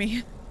scared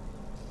me.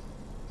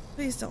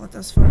 Please don't let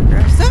those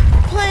photographs stop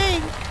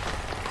playing.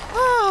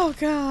 Oh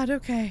god,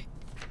 okay.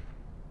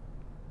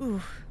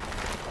 Ooh.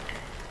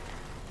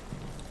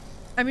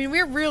 I mean,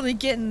 we're really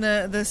getting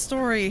the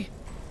story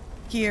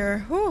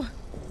here. Ooh.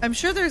 I'm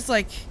sure there's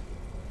like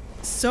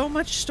so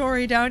much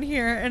story down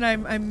here, and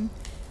I'm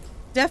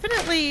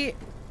definitely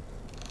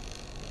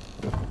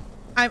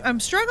I'm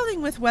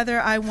struggling with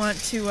whether I want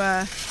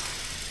to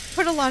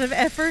put a lot of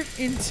effort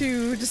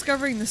into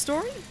discovering the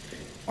story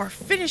or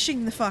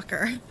finishing the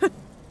fucker.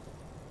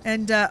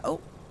 And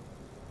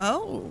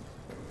oh,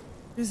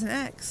 there's an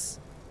X.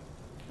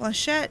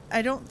 Blanchette,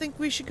 I don't think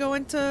we should go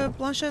into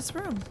Blanchette's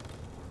room.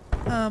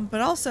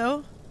 But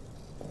also,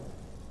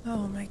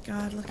 oh my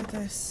god, look at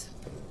this.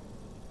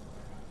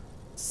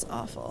 It's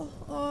awful.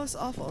 Oh, it's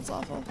awful, it's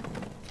awful.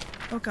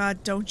 Oh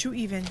god, don't you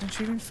even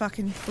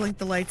fucking blink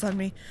the lights on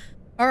me.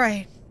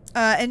 Alright,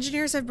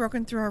 engineers have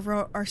broken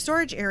through our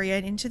storage area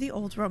and into the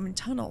old Roman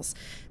tunnels.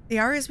 They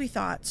are, as we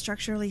thought,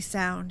 structurally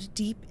sound,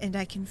 deep, and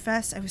I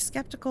confess I was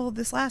skeptical of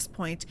this last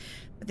point,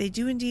 but they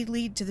do indeed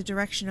lead to the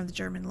direction of the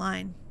German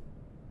line.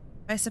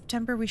 By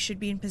September, we should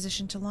be in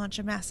position to launch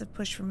a massive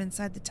push from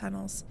inside the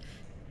tunnels.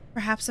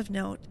 Perhaps of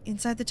note,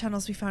 inside the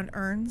tunnels we found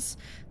urns,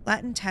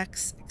 Latin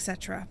texts,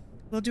 etc.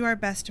 We'll do our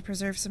best to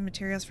preserve some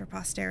materials for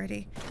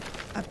posterity.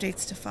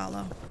 Updates to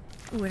follow.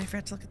 Ooh, and I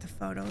forgot to look at the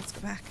photo. Let's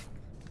go back.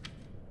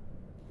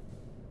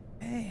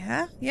 Hey,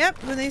 huh?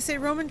 Yep, when they say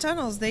Roman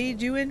tunnels, they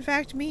do in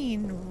fact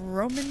mean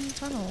Roman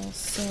tunnels,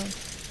 so...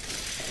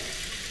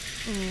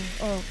 Ooh,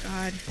 oh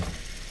god.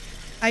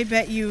 I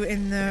bet you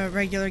in the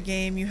regular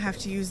game you have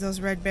to use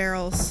those red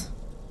barrels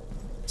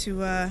to,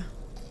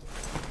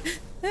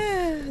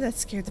 that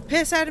scared the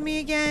piss out of me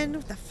again.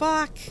 What the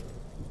fuck?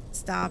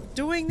 Stop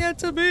doing that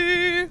to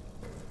me!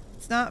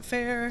 It's not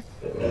fair.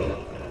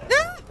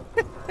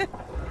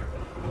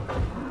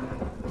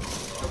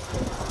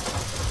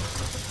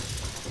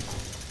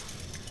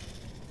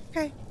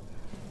 Okay.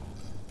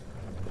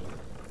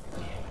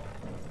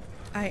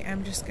 I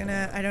am just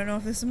gonna... I don't know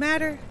if this will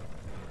matter,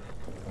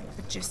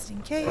 but just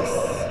in case.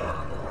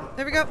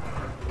 There we go.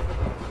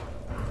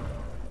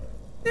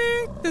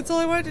 That's all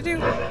I wanted to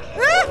do.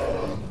 Ah!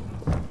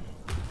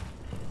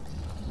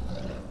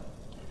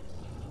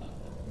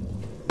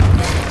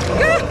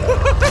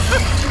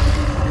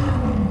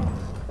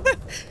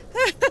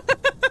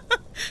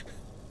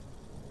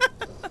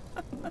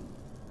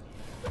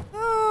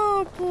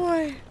 Oh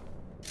boy.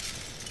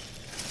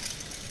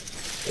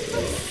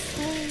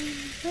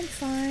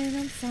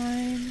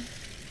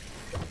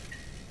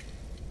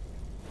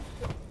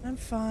 I'm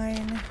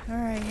fine.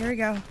 Alright, here we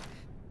go.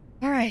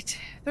 Alright,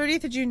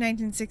 30th of June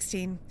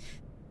 1916.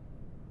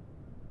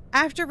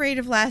 After raid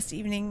of last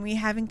evening, we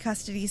have in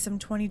custody some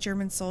 20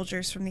 German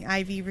soldiers from the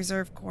IV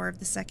Reserve Corps of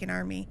the 2nd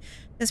Army.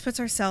 This puts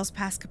our cells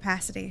past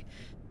capacity.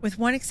 With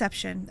one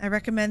exception, I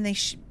recommend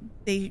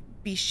they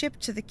be shipped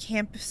to the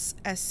campus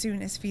as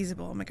soon as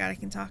feasible. Oh my god, I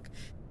can talk.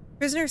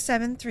 Prisoner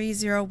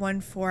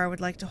 73014 I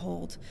would like to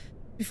hold.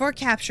 Before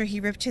capture, he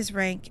ripped his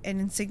rank and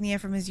insignia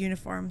from his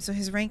uniform, so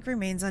his rank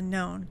remains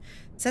unknown.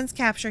 Since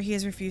capture, he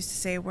has refused to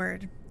say a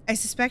word. I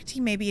suspect he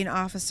may be an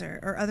officer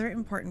or other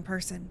important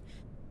person.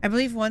 I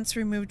believe once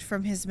removed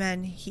from his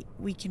men,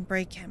 we can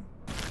break him.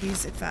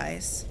 Please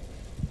advise.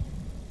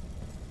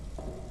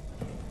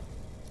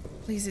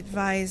 Please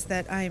advise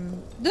that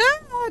I'm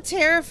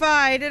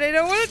terrified and I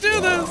don't want to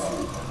do this.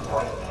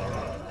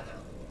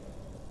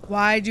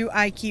 Why do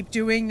I keep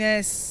doing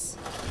this?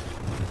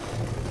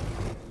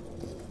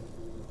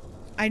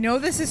 I know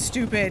this is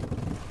stupid.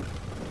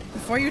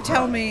 Before you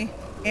tell me,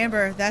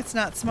 Amber, that's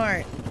not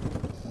smart.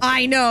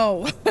 I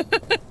know.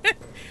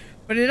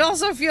 But it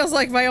also feels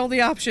like my only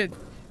option.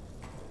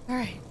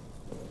 Alright.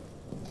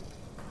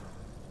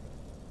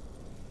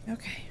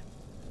 Okay.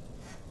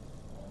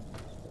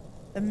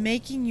 The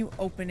making you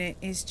open it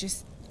is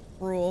just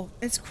cruel.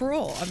 It's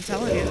cruel, I'm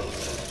telling you.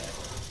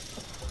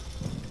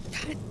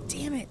 God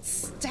damn it.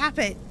 Stop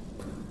it.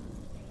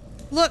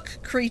 Look,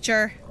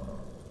 creature.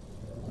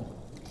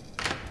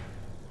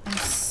 I'm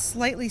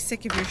slightly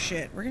sick of your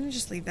shit. We're gonna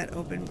just leave that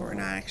open, but we're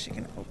not actually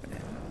gonna open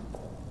it.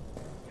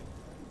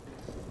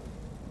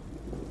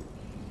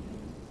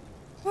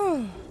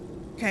 Oh.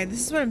 Okay,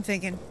 this is what I'm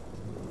thinking.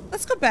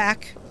 Let's go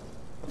back.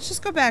 Let's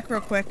just go back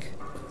real quick.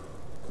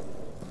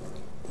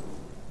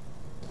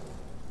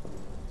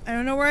 I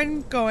don't know where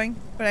I'm going,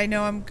 but I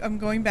know I'm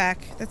going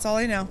back. That's all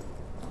I know.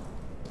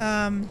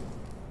 I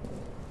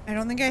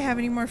don't think I have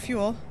any more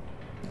fuel.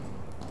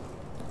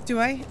 Do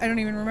I? I don't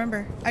even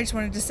remember. I just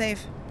wanted to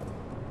save.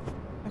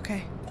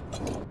 Okay.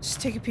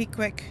 Just take a peek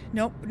quick.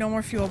 Nope, no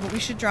more fuel, but we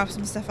should drop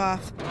some stuff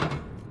off.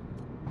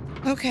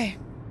 Okay.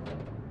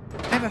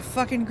 I have a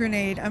fucking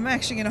grenade. I'm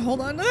actually gonna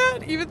hold on to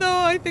that, even though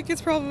I think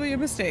it's probably a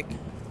mistake.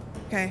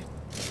 Okay.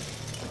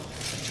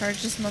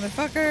 Charge this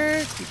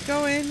motherfucker. Keep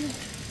going.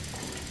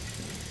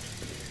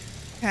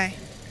 Okay.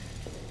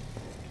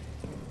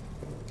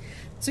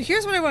 So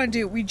here's what I want to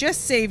do. We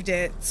just saved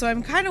it, so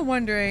I'm kind of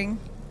wondering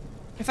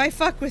if I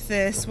fuck with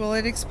this, will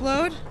it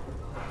explode?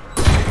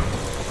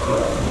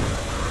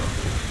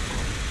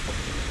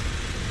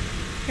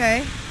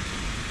 Okay.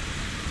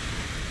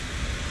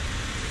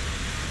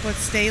 What,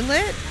 stay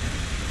lit?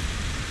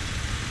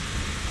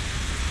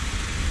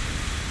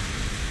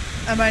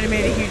 I might have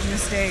made a huge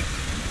mistake.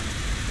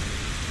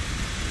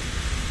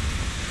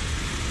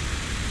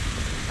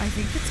 I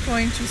think it's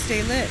going to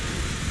stay lit.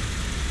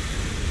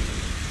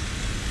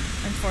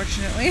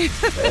 Unfortunately.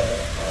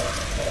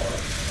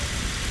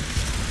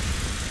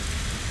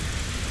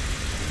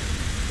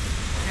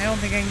 I don't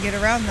think I can get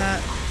around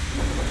that.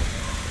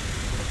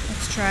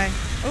 Let's try.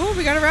 Oh,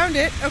 we got around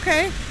it.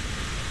 Okay.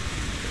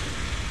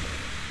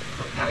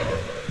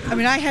 I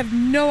mean, I have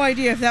no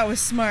idea if that was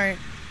smart.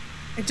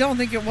 I don't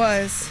think it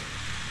was.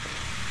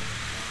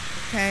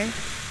 Okay.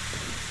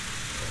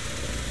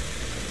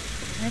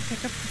 Can I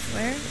pick up the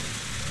flare?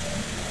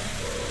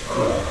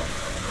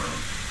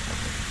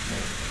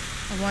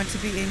 I want to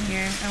be in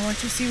here. I want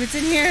to see what's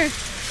in here.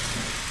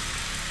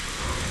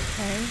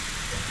 Okay.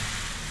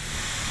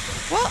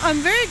 Well, I'm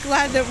very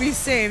glad that we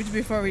saved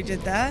before we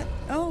did that.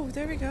 Oh,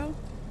 there we go.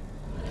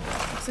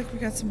 Looks like we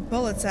got some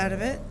bullets out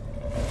of it.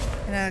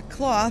 And a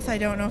cloth. I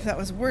don't know if that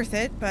was worth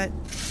it, but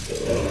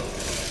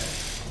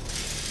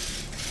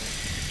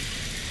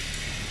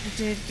we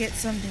did get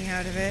something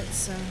out of it,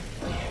 so.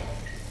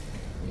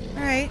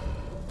 Alright.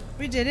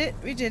 We did it.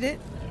 We did it.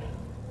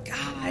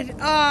 God.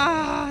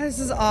 Ah, this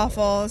is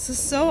awful. This is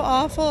so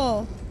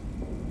awful.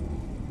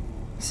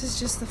 This is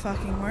just the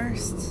fucking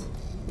worst.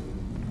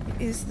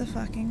 It is the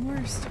fucking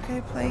worst.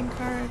 Okay, playing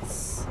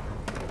cards.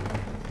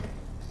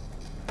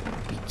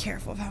 Be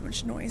careful of how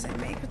much noise I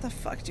make. What the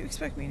fuck do you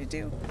expect me to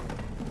do?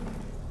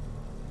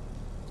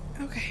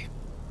 Okay.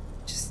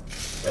 Just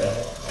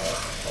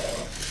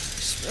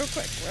real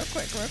quick, real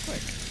quick, real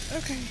quick.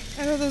 Okay.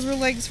 I know those were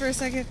legs for a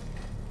second.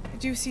 I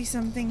do see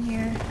something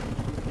here.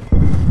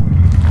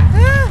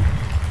 Ah!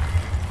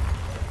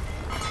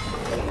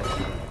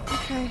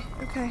 Okay,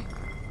 okay.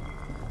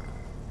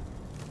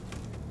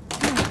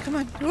 Oh, come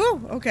on.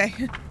 Woo! Okay.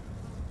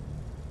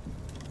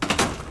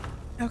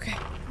 Okay,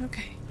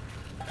 okay.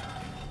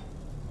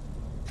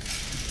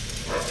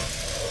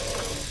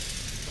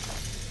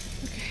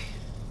 Okay.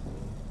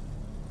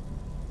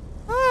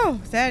 Oh,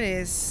 that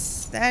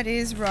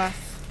is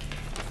rough.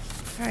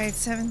 Alright,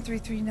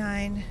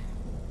 7339.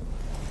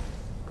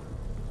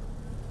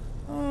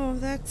 Oh,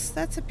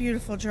 that's a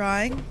beautiful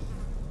drawing.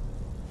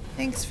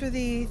 Thanks for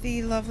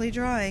the lovely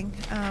drawing.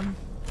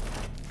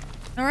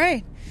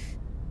 Alright.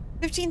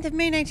 15th of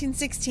May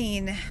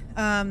 1916.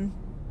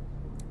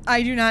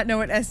 I do not know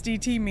what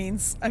SDT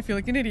means. I feel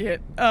like an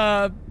idiot.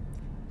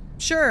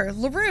 Sure,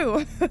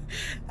 LaRue.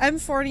 M.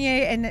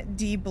 Fournier and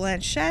D.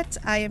 Blanchette.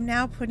 I am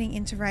now putting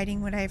into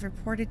writing what I have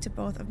reported to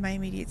both of my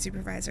immediate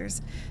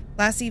supervisors.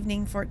 Last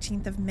evening,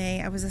 14th of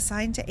May, I was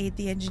assigned to aid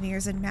the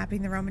engineers in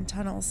mapping the Roman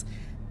tunnels.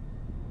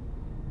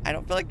 I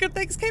don't feel like good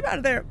things came out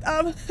of there.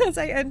 As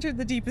I entered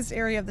the deepest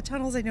area of the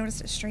tunnels, I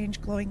noticed a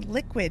strange glowing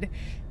liquid,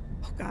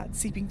 oh god,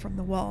 seeping from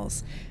the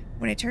walls.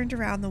 When I turned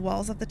around, the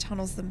walls of the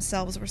tunnels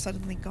themselves were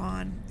suddenly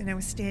gone, and I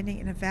was standing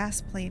in a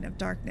vast plain of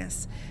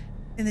darkness.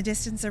 In the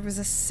distance, there was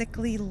a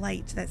sickly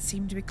light that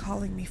seemed to be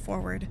calling me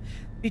forward.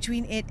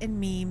 Between it and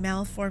me,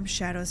 malformed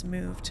shadows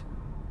moved.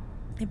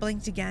 I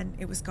blinked again.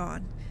 It was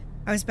gone.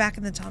 I was back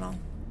in the tunnel.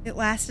 It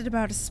lasted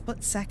about a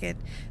split second,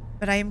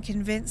 but I am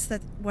convinced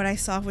that what I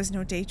saw was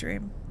no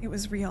daydream. It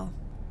was real.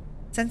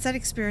 Since that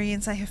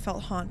experience, I have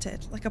felt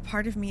haunted, like a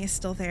part of me is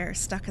still there,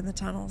 stuck in the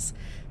tunnels.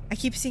 I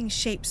keep seeing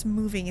shapes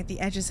moving at the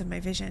edges of my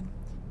vision.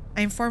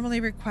 I am formally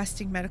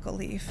requesting medical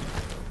leave.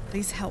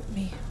 Please help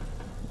me.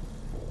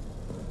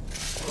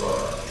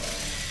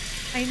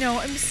 I know,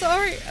 I'm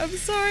sorry. I'm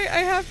sorry. I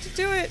have to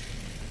do it.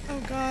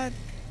 Oh god.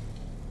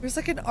 There's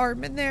like an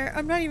arm in there.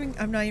 I'm not even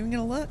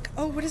gonna look.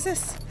 Oh, what is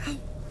this?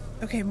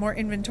 Okay, more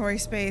inventory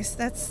space.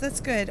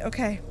 That's good.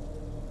 Okay.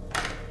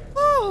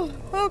 Oh,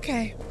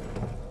 okay.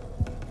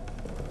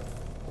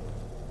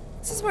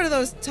 This is one of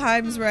those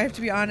times where I have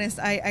to be honest,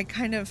 I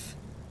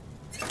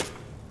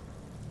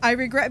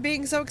regret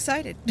being so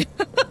excited.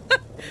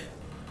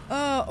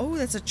 Oh,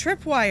 that's a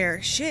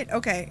tripwire. Shit.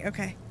 Okay,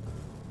 okay.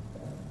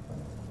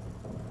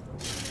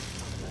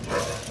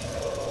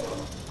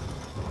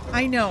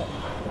 I know.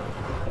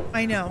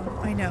 I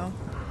know.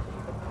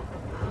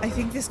 I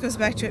think this goes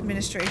back to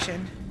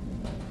administration.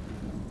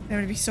 I'm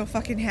gonna be so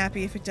fucking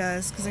happy if it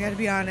does, because I gotta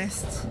be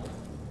honest.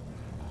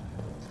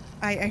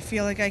 I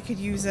feel like I could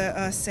use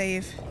a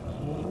save.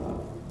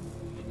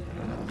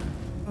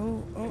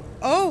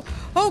 Oh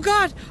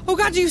god! Oh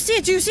god, do you see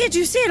it? Do you see it? Do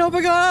you see it? Oh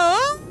my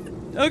god!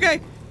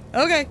 Okay.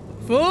 Okay.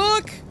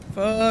 Fuck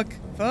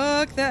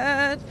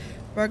that.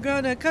 We're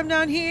gonna come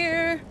down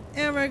here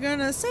and we're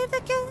gonna save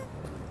the kid.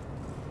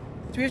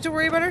 Do we have to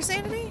worry about our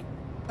sanity?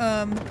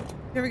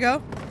 Here we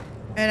go.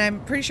 And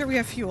I'm pretty sure we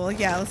have fuel.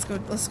 Yeah,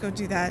 let's go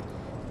do that.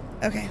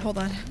 Okay, hold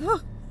on.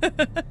 Oh,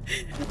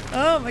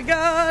 oh my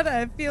god,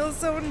 I feel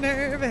so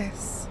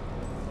nervous.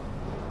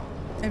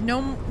 I have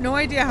no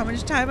idea how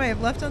much time I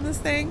have left on this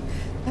thing.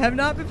 I have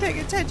not been paying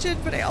attention,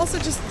 but I also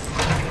just...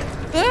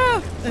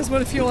 I just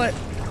want to fuel it.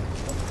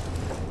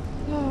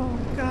 Oh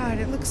god,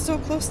 it looks so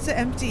close to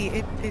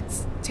empty.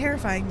 It's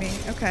terrifying me.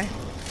 Okay.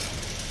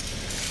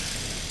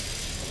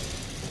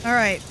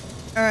 Alright.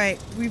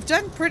 Alright, we've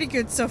done pretty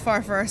good so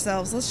far for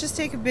ourselves. Let's just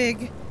take a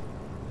big,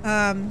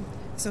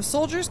 so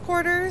soldiers'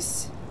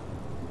 quarters.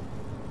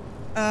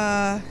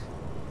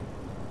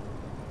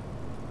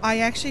 I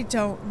actually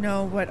don't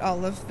know what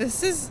all of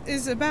this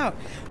is about.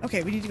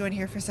 Okay, we need to go in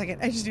here for a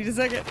second. I just need a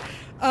second.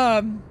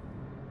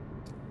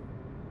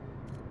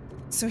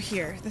 So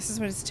here, this is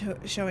what it's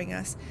showing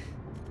us.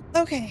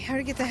 Okay, how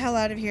to get the hell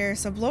out of here.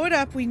 So blow it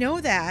up, we know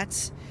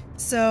that.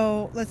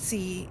 So, let's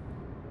see.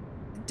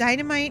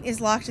 Dynamite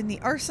is locked in the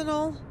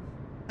arsenal.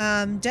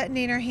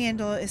 Detonator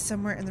handle is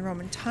somewhere in the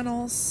Roman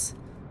tunnels.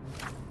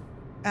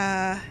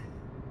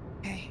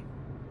 Okay.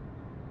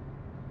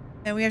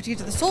 And we have to get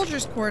to the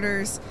soldiers'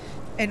 quarters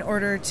in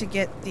order to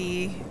get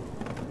the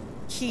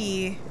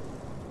key,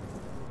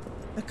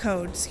 the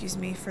code, excuse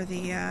me, for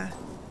the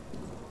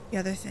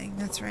other thing.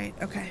 That's right.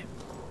 Okay.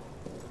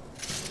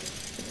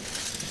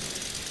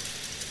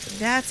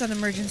 That's an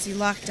emergency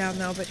lockdown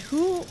though, but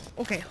who...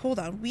 Okay, hold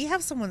on. We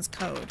have someone's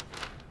code.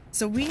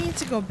 So we need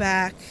to go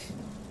back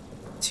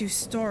to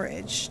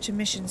storage, to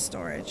mission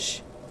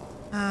storage.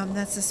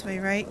 That's this way,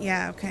 right?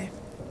 Yeah, okay.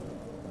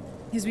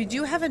 Because we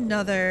do have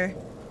another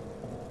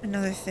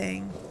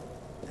thing.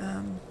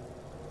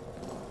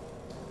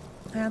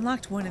 I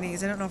unlocked one of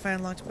these. I don't know if I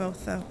unlocked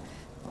both though.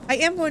 I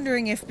am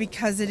wondering if,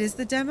 because it is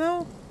the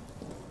demo,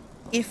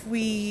 if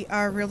we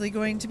are really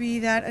going to be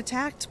that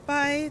attacked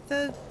by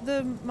the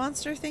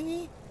monster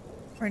thingy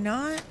or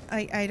not.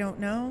 I don't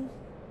know.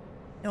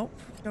 Nope,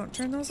 don't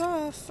turn those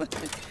off.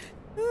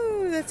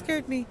 Ooh, that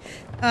scared me.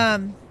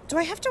 Do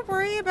I have to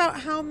worry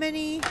about how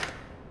many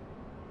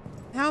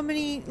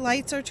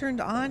lights are turned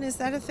on? Is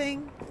that a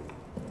thing?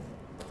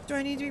 Do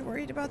I need to be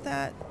worried about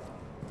that?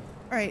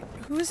 Alright,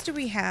 whose do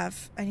we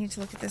have? I need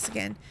to look at this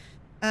again.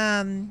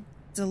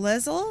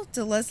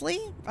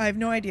 Deleslie? I have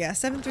no idea.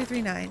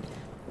 7339.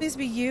 Please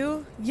be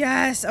you.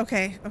 Yes.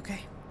 Okay.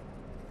 Okay.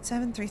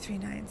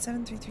 7339.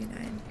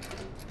 7339.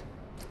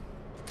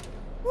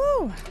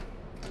 Woo.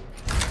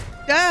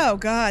 Oh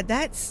God,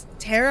 that's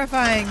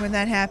terrifying when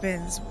that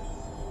happens.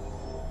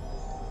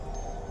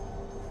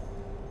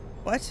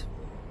 What?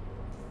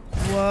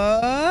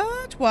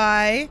 What?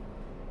 Why?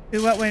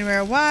 Who, what, when,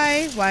 where,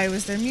 why? Why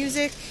was there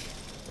music?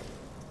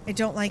 I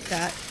don't like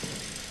that.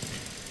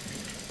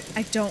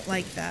 I don't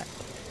like that.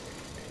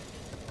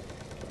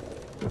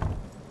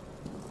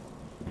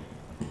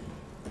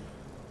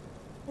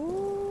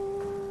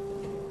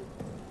 Ooh.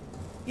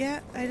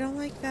 Yeah, I don't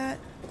like that.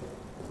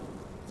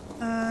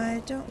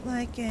 I don't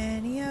like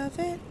any of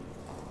it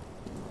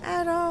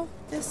at all.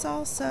 This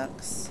all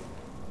sucks.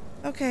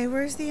 Okay,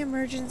 where's the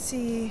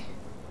emergency?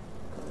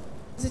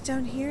 Is it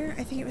down here?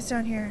 I think it was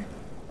down here.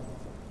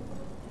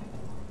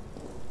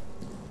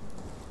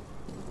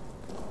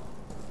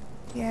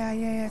 Yeah,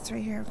 it's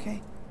right here.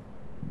 Okay.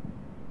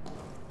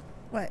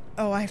 What?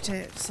 Oh, I have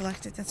to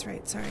select it. That's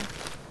right. Sorry.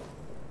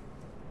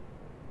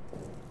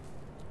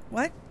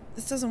 What?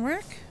 This doesn't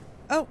work?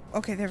 Oh,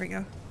 okay, there we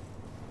go.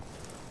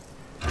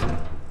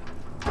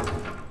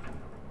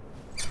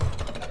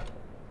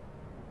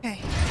 Okay.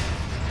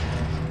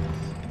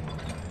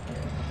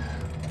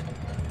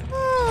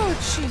 Oh,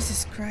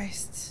 Jesus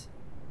Christ.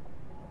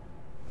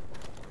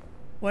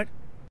 What?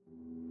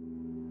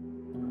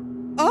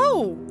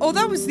 Oh! Oh,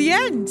 that was the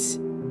end!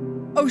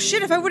 Oh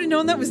shit, if I would have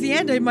known that was the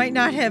end, I might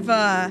not have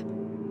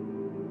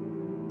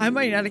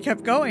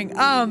kept going.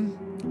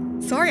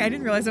 Sorry, I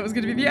didn't realize that was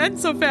gonna be the end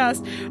so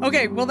fast.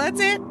 Okay, well that's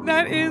it.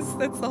 That's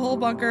the whole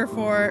bunker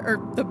the whole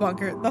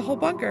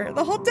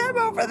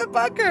demo for the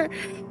bunker.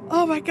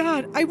 Oh my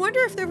God. I wonder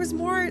if there was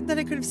more that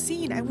I could have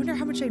seen. I wonder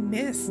how much I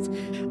missed.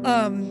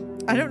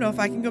 I don't know if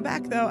I can go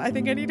back though. I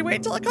think I need to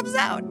wait till it comes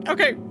out.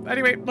 Okay,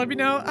 anyway, let me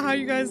know how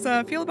you guys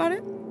feel about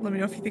it. Let me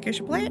know if you think I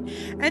should play it.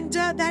 And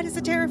that is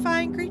a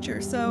terrifying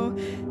creature. So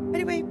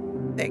anyway,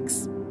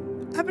 thanks.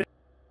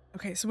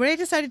 Okay, so what I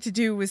decided to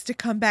do was to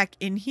come back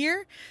in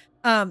here.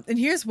 And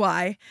here's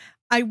why.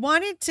 I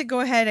wanted to go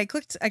ahead. I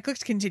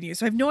clicked continue.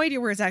 So I have no idea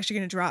where it's actually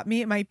going to drop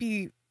me. It might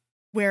be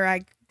where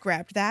I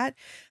grabbed that.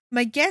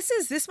 My guess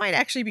is this might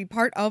actually be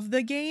part of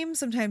the game.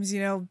 Sometimes,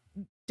 you know,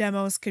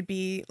 demos could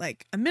be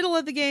like a middle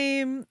of the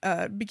game,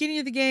 beginning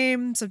of the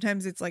game.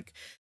 Sometimes it's like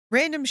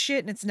random shit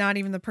and it's not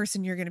even the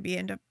person you're going to be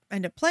end up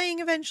playing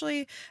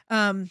eventually.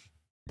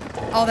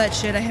 All that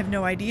shit, I have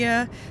no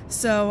idea.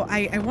 So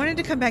I wanted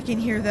to come back in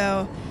here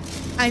though.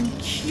 I'm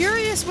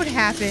curious what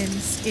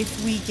happens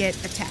if we get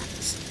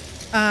attacked.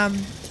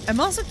 I'm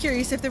also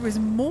curious if there was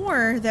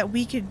more that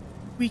we could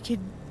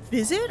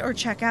visit or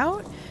check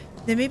out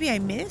that maybe I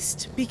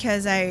missed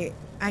because I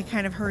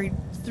kind of hurried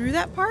through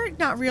that part,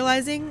 not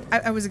realizing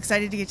I was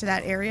excited to get to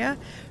that area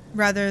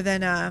rather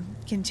than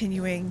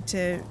continuing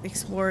to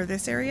explore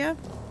this area.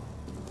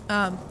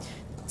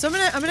 So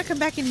I'm gonna come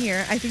back in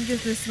here. I think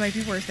that this might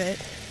be worth it.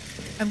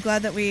 I'm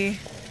glad that we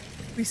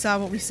saw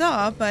what we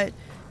saw, but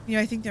you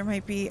know, I think there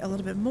might be a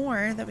little bit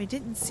more that we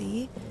didn't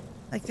see.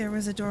 Like there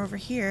was a door over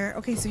here.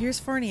 Okay, so here's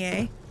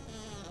Fournier.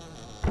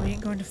 We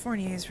didn't go into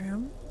Fournier's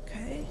room.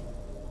 Okay.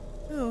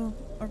 Ooh,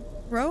 a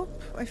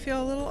rope? I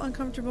feel a little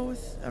uncomfortable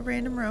with a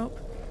random rope.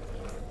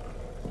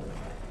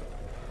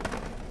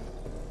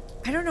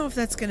 I don't know if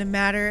that's gonna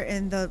matter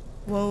in the...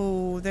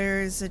 Whoa,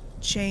 there's a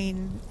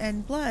chain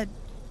and blood.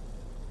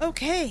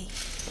 Okay.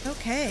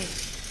 Okay.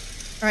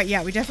 Alright,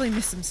 yeah, we definitely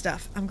missed some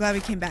stuff. I'm glad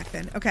we came back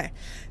then. Okay.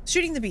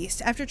 Shooting the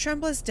beast. After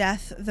Trembla's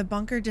death, the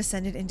bunker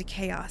descended into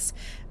chaos.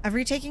 I've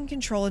retaken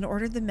control and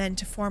ordered the men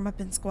to form up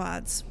in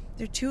squads.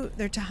 They're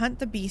to hunt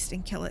the beast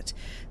and kill it.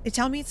 They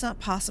tell me it's not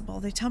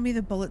possible. They tell me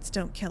the bullets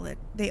don't kill it.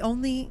 They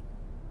only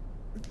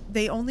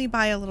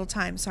buy a little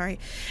time, sorry.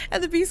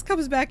 And the beast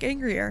comes back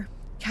angrier.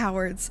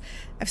 Cowards.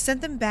 I've sent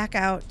them back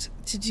out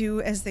to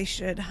do as they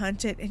should,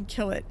 hunt it and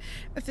kill it.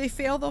 If they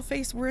fail, they'll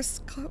face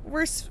worse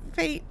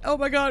fate. Oh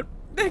my god.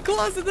 The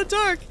claws in the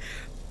dark.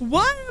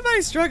 Why am I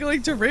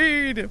struggling to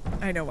read?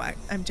 I know why.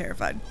 I'm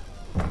terrified.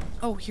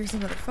 Oh, here's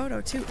another photo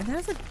too. And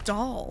that's a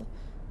doll.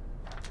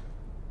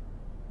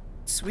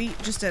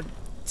 Sweet. Just a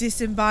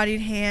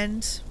disembodied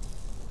hand.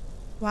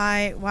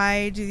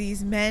 Why do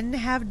these men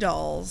have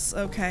dolls?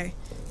 Okay.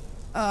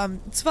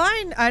 It's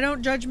fine. I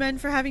don't judge men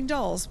for having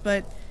dolls,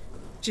 but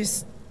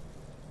just,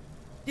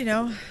 you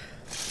know.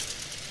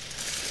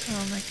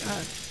 Oh my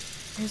god.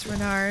 Here's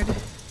Renard.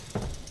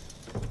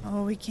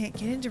 Oh, we can't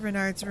get into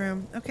Renard's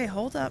room. Okay,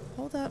 hold up,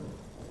 hold up.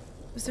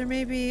 Was there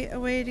maybe a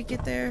way to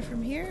get there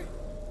from here?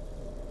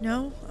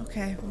 No?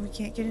 Okay, well, we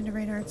can't get into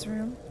Renard's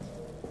room.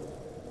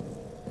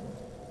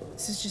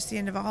 This is just the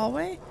end of a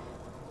hallway?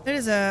 That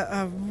is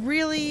a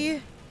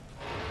really...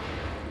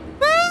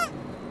 Ah!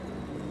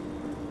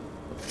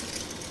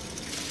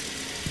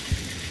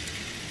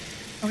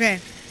 Okay.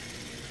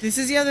 This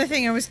is the other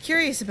thing I was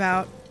curious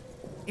about.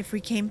 If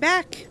we came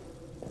back,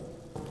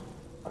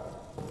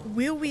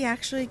 will we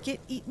actually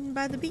get eaten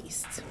by the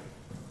beast?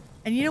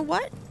 And you know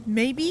what?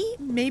 Maybe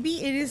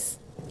it is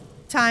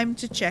time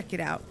to check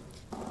it out.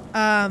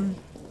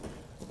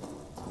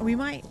 We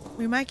might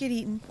get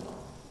eaten.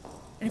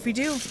 And if we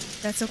do,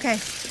 that's okay.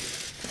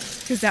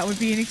 Because that would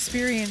be an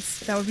experience.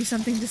 That would be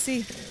something to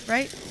see,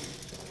 right?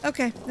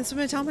 Okay, that's what I'm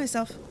going to tell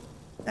myself.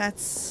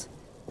 That's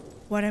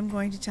what I'm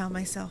going to tell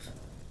myself.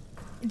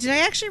 Did I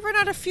actually run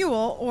out of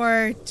fuel,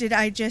 or did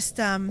I just,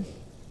 Ooh.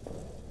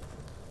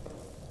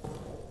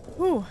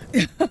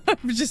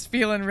 I'm just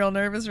feeling real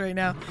nervous right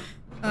now.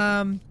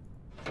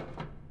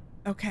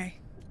 Okay.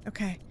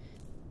 Okay.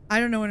 I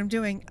don't know what I'm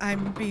doing.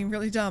 I'm being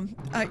really dumb.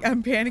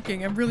 I'm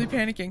panicking. I'm really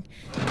panicking.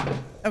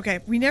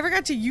 Okay, we never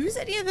got to use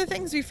any of the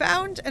things we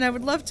found, and I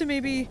would love to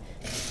maybe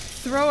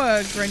throw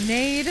a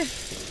grenade. I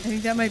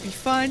think that might be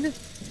fun.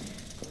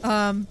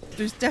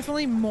 There's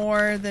definitely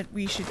more that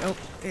we should... Oh,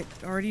 it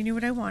already knew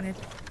what I wanted.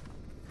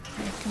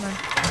 Okay, come on.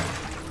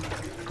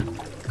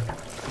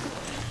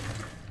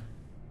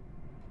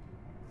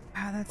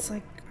 Wow, that's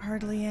like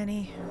hardly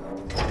any.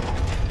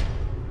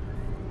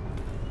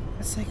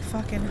 That's like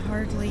fucking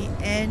hardly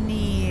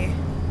any.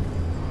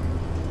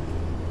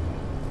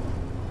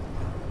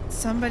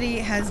 Somebody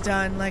has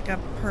done like a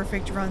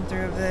perfect run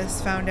through of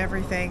this, found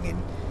everything,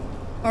 and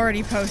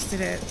already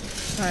posted it.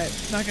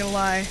 But not gonna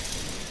lie,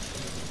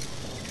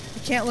 I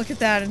can't look at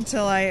that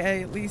until I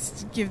at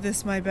least give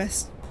this my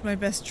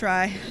best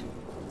try.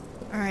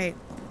 All right.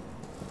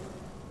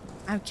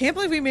 I can't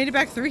believe we made it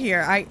back through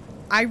here.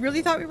 I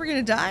really thought we were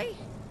gonna die.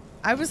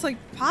 I was like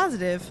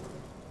positive.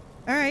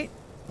 All right,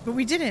 but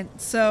we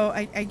didn't. So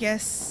I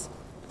guess.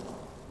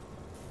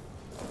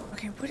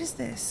 Okay, what is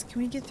this?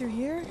 Can we get through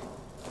here?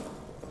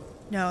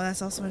 No,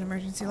 that's also an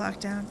emergency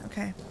lockdown.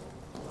 Okay.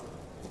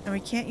 And we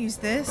can't use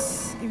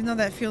this, even though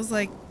that feels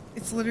like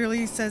it's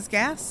literally says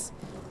gas.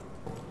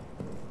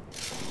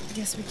 I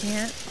guess we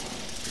can't.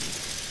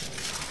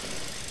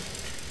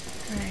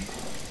 Alright.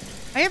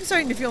 I am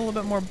starting to feel a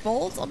little bit more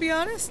bold, I'll be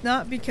honest.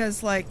 Not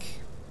because, like,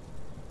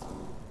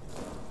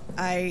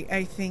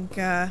 I think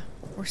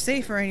we're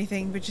safe or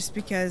anything, but just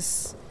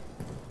because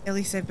at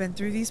least I've been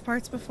through these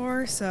parts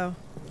before, so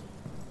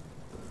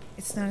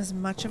it's not as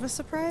much of a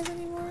surprise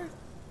anymore.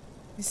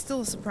 It's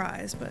still a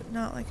surprise, but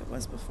not like it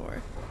was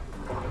before.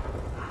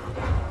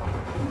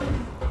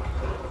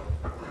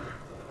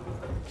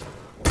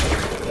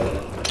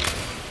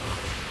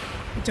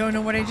 I don't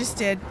know what I just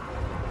did.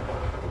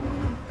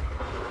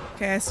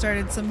 Okay, I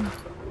started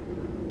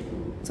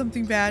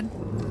something bad.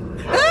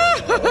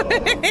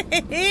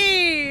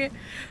 Hey!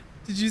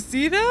 Did you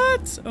see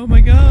that? Oh my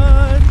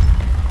god.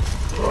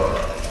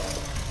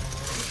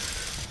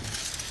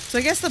 So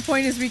I guess the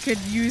point is we could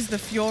use the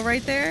fuel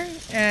right there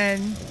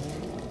and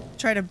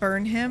try to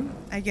burn him.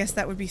 I guess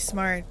that would be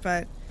smart,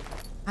 but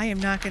I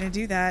am not going to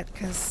do that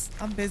because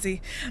I'm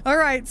busy. All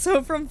right,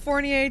 so from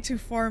Fournier to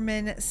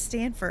Foreman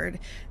Stanford.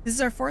 This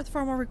is our fourth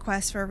formal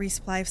request for a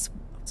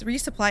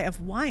resupply of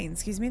wine.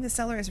 Excuse me, the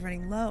cellar is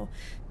running low.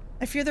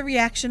 I fear the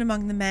reaction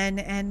among the men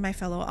and my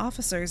fellow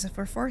officers if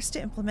we're forced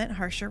to implement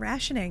harsher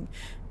rationing.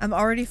 I'm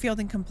already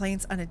fielding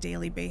complaints on a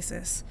daily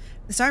basis.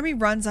 This army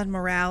runs on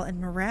morale, and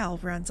morale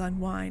runs on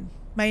wine.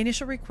 My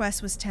initial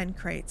request was 10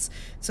 crates.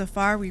 So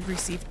far, we've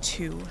received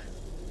 2.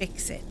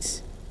 Fix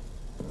it.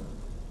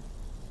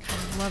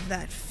 I love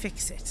that.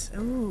 Fix it.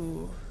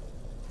 Ooh.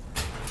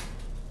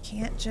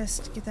 Can't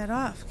just get that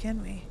off,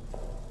 can we?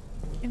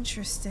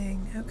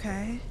 Interesting.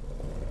 Okay.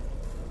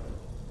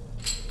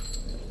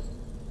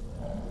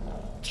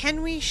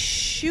 can we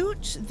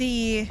shoot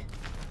the...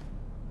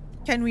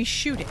 Can we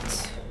shoot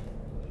it?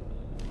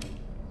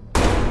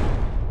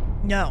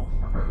 No.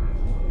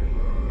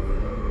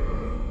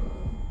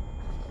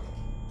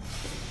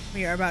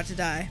 We are about to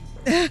die.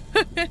 I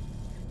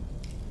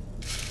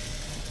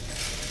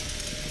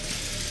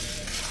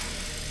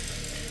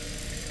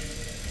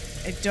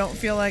don't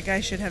feel like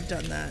I should have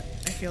done that.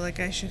 I feel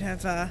like I should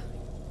have,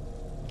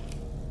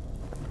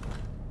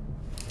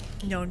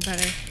 known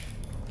better.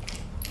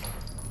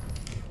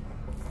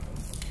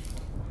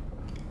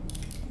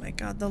 Oh my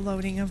god, the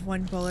loading of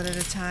one bullet at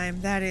a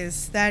time. That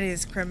is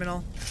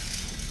criminal.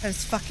 That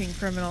is fucking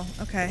criminal.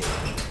 Okay.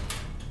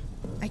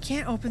 I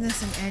can't open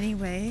this in any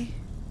way.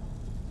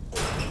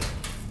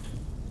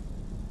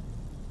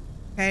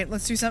 Okay,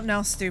 let's do something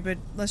else stupid.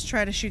 Let's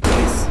try to shoot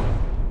these.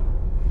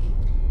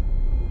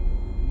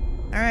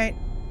 Alright.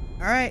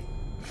 Alright.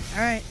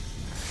 Alright.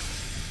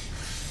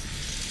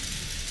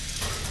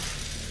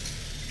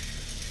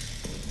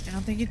 I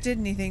don't think it did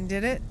anything,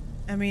 did it?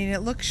 I mean, it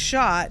looks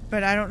shot,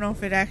 but I don't know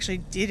if it actually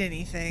did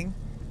anything.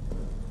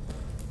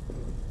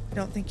 I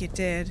don't think it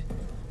did.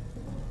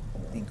 I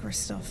think we're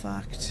still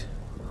fucked.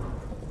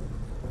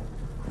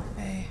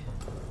 Okay.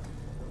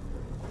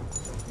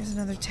 Here's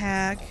another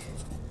tag.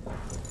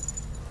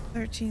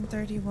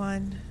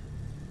 1331.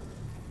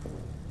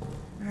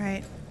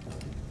 Alright.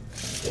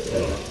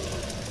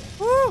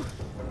 Woo!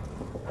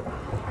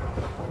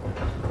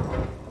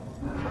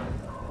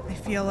 I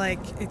feel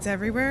like it's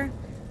everywhere.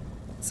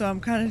 So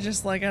I'm kind of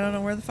just like, I don't know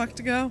where the fuck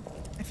to go.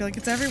 I feel like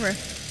it's everywhere.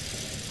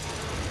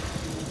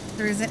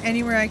 There isn't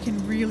anywhere I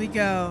can really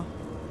go.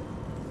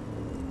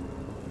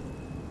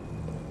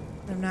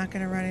 I'm not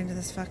gonna run into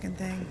this fucking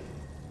thing.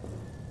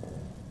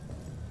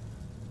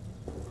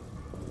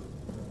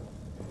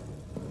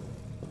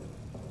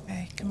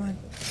 Okay, come on.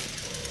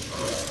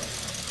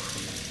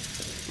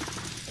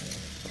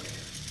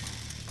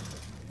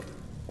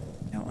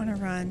 Don't want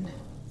to run.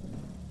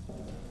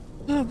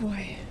 Oh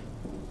boy.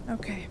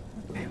 Okay.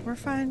 Okay, we're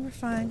fine, we're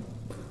fine.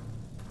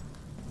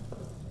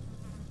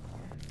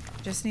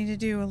 Just need to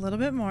do a little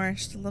bit more,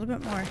 just a little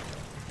bit more.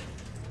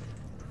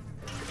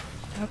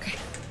 Okay.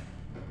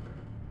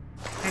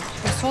 I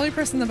was totally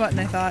pressing the button,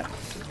 I thought.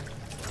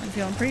 I'm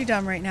feeling pretty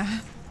dumb right now.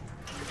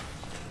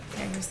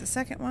 Okay, here's the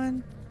second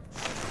one.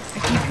 I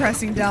keep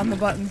pressing down the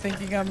button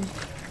thinking I'm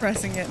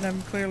pressing it and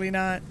I'm clearly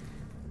not.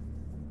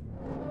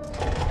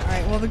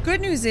 Alright, well the good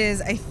news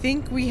is I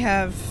think we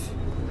have...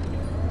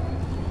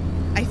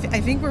 I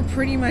think we're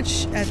pretty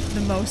much at the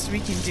most we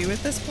can do at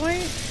this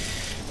point.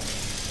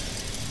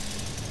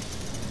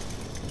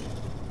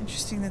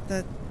 Interesting that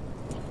the...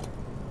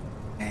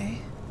 Okay.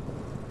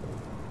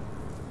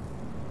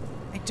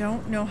 I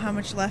don't know how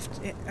much left,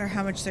 or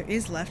how much there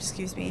is left,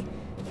 excuse me.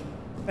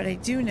 But I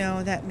do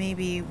know that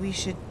maybe we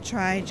should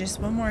try just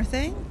one more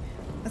thing.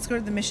 Let's go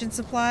to the mission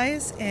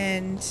supplies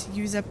and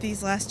use up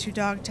these last 2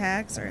 dog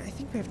tags, or I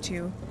think we have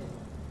 2.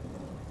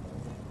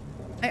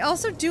 I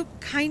also do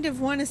kind of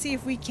want to see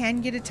if we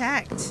can get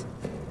attacked.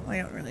 Well,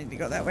 I don't really need to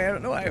go that way. I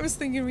don't know why I was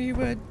thinking we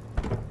would.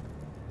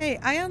 Hey,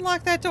 I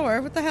unlocked that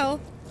door. What the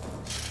hell?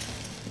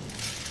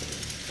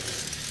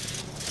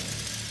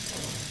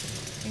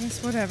 I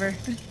guess whatever.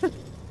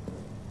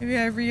 Maybe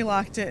I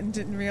relocked it and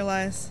didn't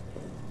realize.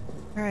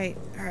 Alright,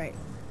 alright.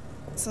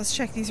 So let's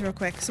check these real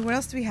quick. So what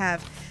else do we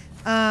have?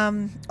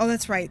 Oh,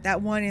 that's right.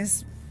 That one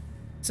is...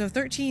 So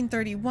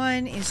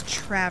 1331 is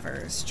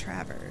Travers.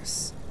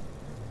 Travers.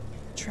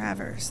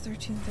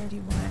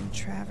 1331,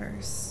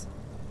 Travers.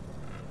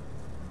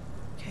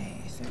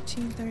 Okay,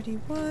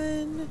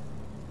 1331.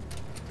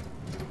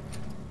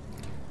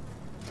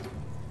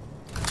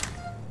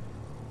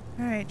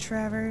 Alright,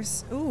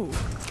 Travers. Ooh.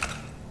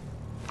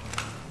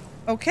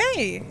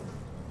 Okay.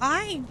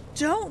 I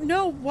don't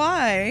know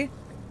why.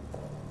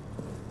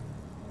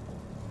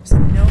 There's a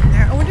note in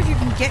there. I wonder if you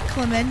can get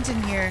Clement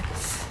in here.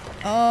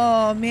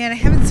 Oh man, I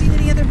haven't seen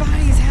any other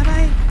bodies, have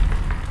I?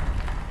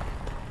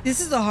 This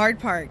is the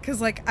hard part,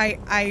 because, like,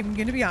 I'm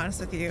gonna be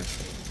honest with you.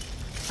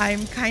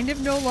 I'm kind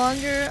of no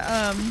longer,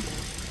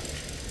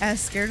 as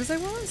scared as I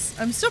was.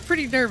 I'm still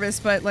pretty nervous,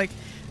 but, like,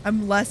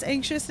 I'm less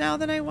anxious now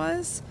than I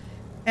was.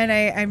 And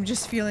I'm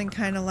just feeling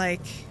kind of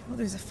like... Oh,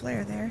 there's a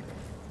flare there.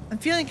 I'm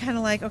feeling kind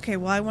of like, okay,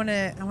 well, I want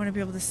to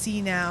be able to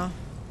see now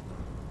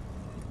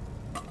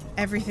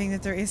everything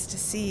that there is to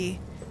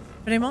see.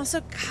 But I'm also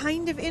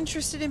kind of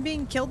interested in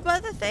being killed by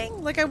the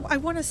thing. Like, I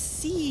want to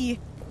see...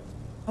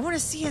 I want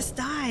to see us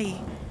die.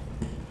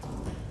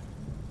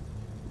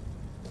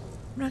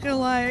 I'm not gonna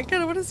lie, I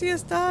kind of want to see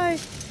us die.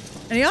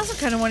 And I also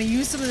kind of want to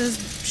use some of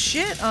this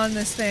shit on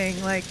this thing.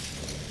 Like,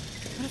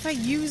 what if I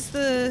use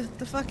the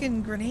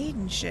fucking grenade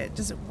and shit?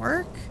 Does it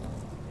work?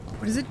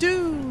 What does it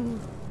do?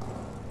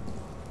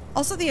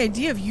 Also, the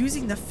idea of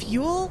using the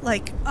fuel,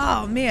 like,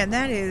 oh man,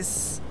 that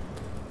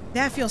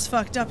feels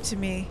fucked up to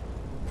me.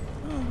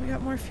 Oh, we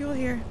got more fuel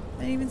here.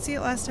 I didn't even see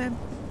it last time.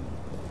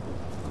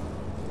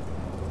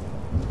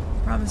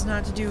 Promise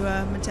not to do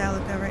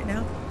Metallica right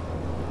now.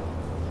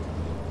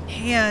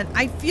 And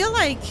I feel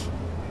like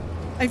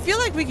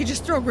we could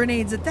just throw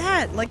grenades at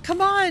that. Like, come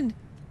on.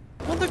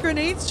 Will the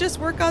grenades just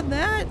work on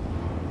that?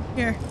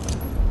 Here.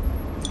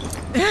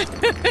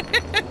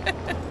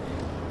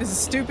 This is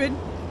stupid.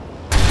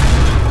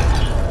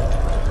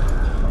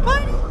 Why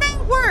didn't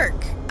that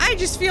work? I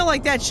just feel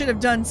like that should have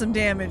done some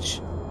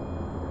damage.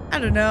 I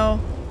don't know.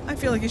 I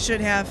feel like it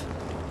should have.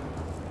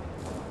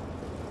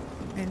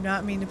 I did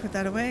not mean to put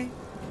that away.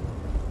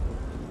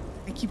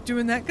 I keep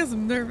doing that because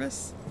I'm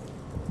nervous.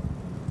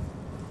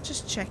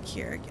 Just check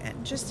here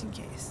again, just in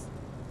case.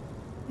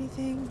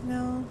 Anything?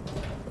 No?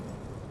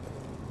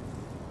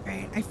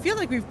 Right. I feel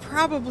like we've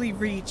probably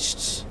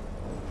reached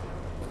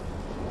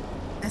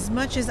as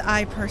much as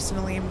I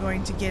personally am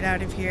going to get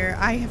out of here.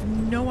 I have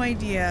no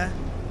idea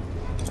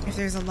if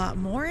there's a lot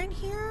more in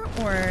here,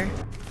 or...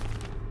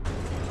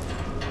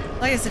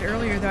 Like I said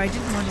earlier, though, I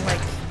didn't want to,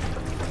 like...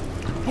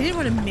 I didn't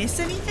want to miss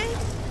anything.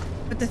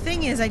 But the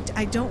thing is, I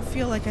don't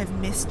feel like I've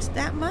missed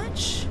that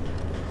much.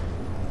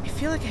 I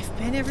feel like I've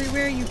been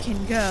everywhere you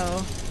can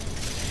go.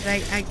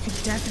 But I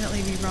could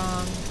definitely be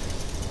wrong.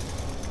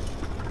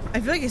 I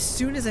feel like as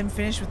soon as I'm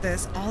finished with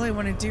this, all I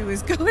want to do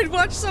is go and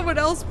watch someone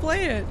else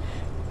play it.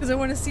 Because I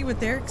want to see what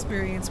their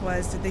experience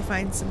was. Did they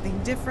find something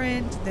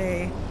different? Did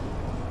they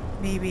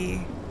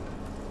maybe...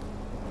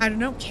 I don't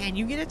know. Can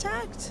you get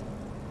attacked?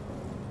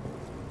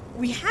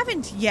 We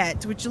haven't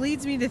yet, which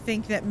leads me to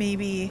think that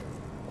maybe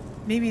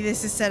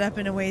this is set up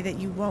in a way that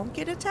you won't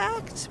get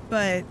attacked,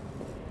 but...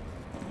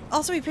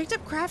 Also, we picked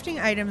up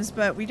crafting items,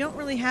 but we don't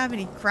really have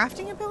any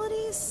crafting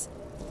abilities.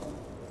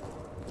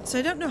 So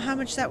I don't know how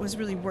much that was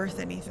really worth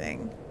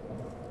anything.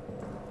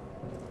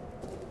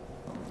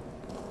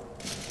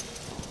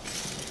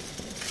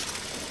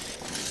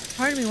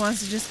 Part of me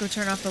wants to just go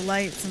turn off the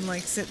lights and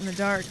like sit in the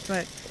dark,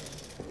 but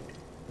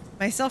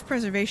my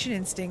self-preservation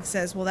instinct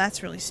says, well,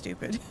 that's really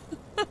stupid.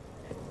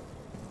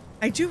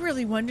 I do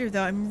really wonder,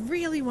 though, I'm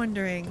really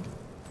wondering,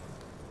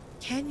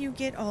 can you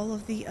get all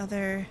of the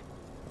other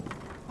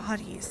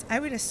bodies?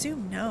 I would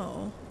assume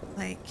no.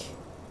 Like,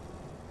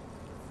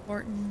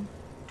 Orton,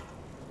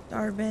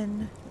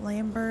 Darbin,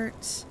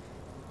 Lambert,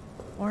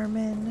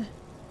 Orman,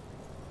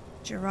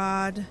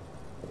 Gerard.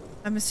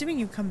 I'm assuming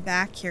you come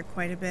back here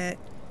quite a bit.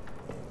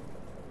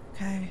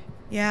 Okay,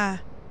 yeah.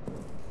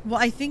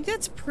 Well, I think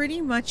that's pretty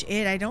much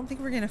it. I don't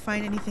think we're gonna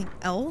find anything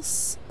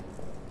else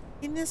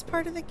in this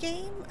part of the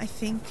game. I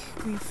think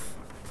we've...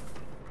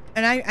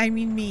 And I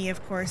mean me,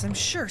 of course. I'm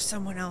sure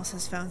someone else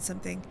has found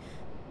something.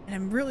 And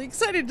I'm really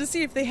excited to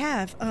see if they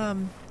have.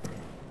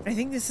 I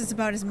think this is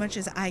about as much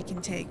as I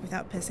can take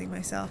without pissing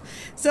myself.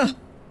 So,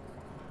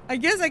 I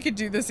guess I could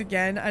do this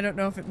again. I don't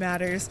know if it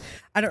matters.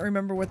 I don't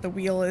remember what the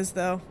wheel is,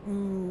 though.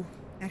 Ooh.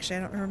 Actually, I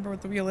don't remember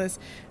what the wheel is.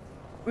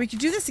 We could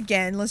do this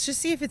again. Let's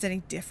just see if it's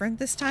any different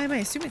this time. I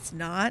assume it's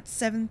not.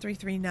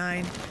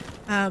 7339.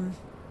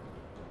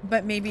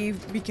 But maybe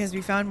because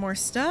we found more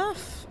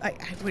stuff? I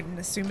wouldn't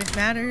assume it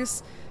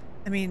matters.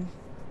 I mean,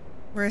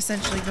 we're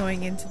essentially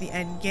going into the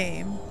end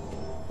game.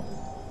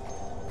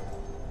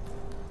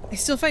 I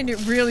still find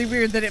it really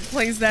weird that it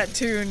plays that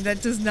tune.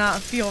 That does not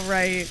feel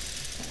right.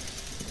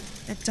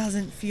 That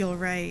doesn't feel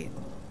right.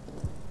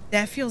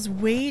 That feels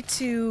way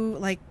too,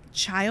 like,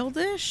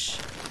 childish.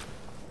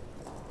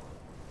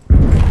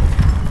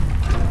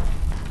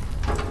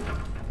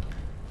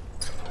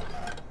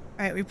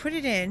 Alright, we put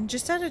it in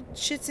just out of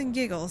shits and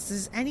giggles.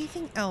 Does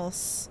anything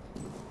else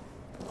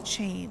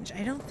change?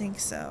 I don't think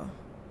so.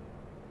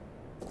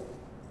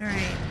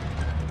 Alright.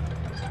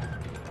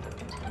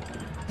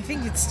 I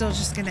think it's still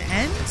just gonna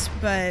end,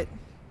 but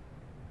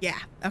yeah.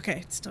 Okay,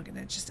 it's still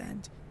gonna just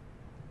end.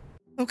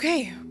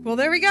 Okay, well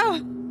there we go.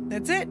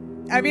 That's it.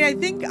 I mean, I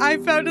think I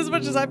found as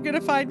much as I'm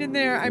gonna find in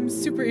there. I'm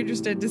super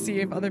interested to see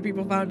if other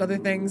people found other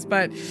things,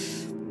 but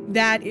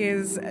that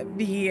is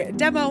the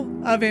demo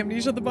of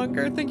Amnesia the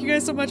Bunker. Thank you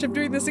guys so much. I'm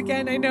doing this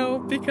again, I know,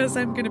 because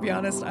I'm gonna be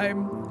honest,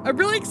 I'm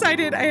really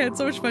excited. I had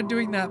so much fun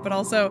doing that, but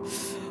also,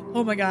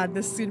 oh my god,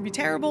 this is gonna be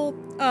terrible.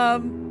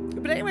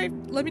 But anyway,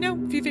 let me know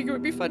if you think it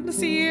would be fun to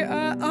see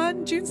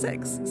on June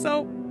 6th.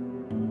 So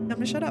I'm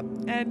gonna shut up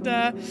and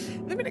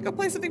I'm gonna go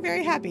play something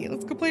very happy.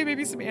 Let's go play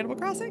maybe some Animal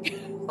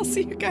Crossing. I'll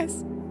see you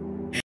guys.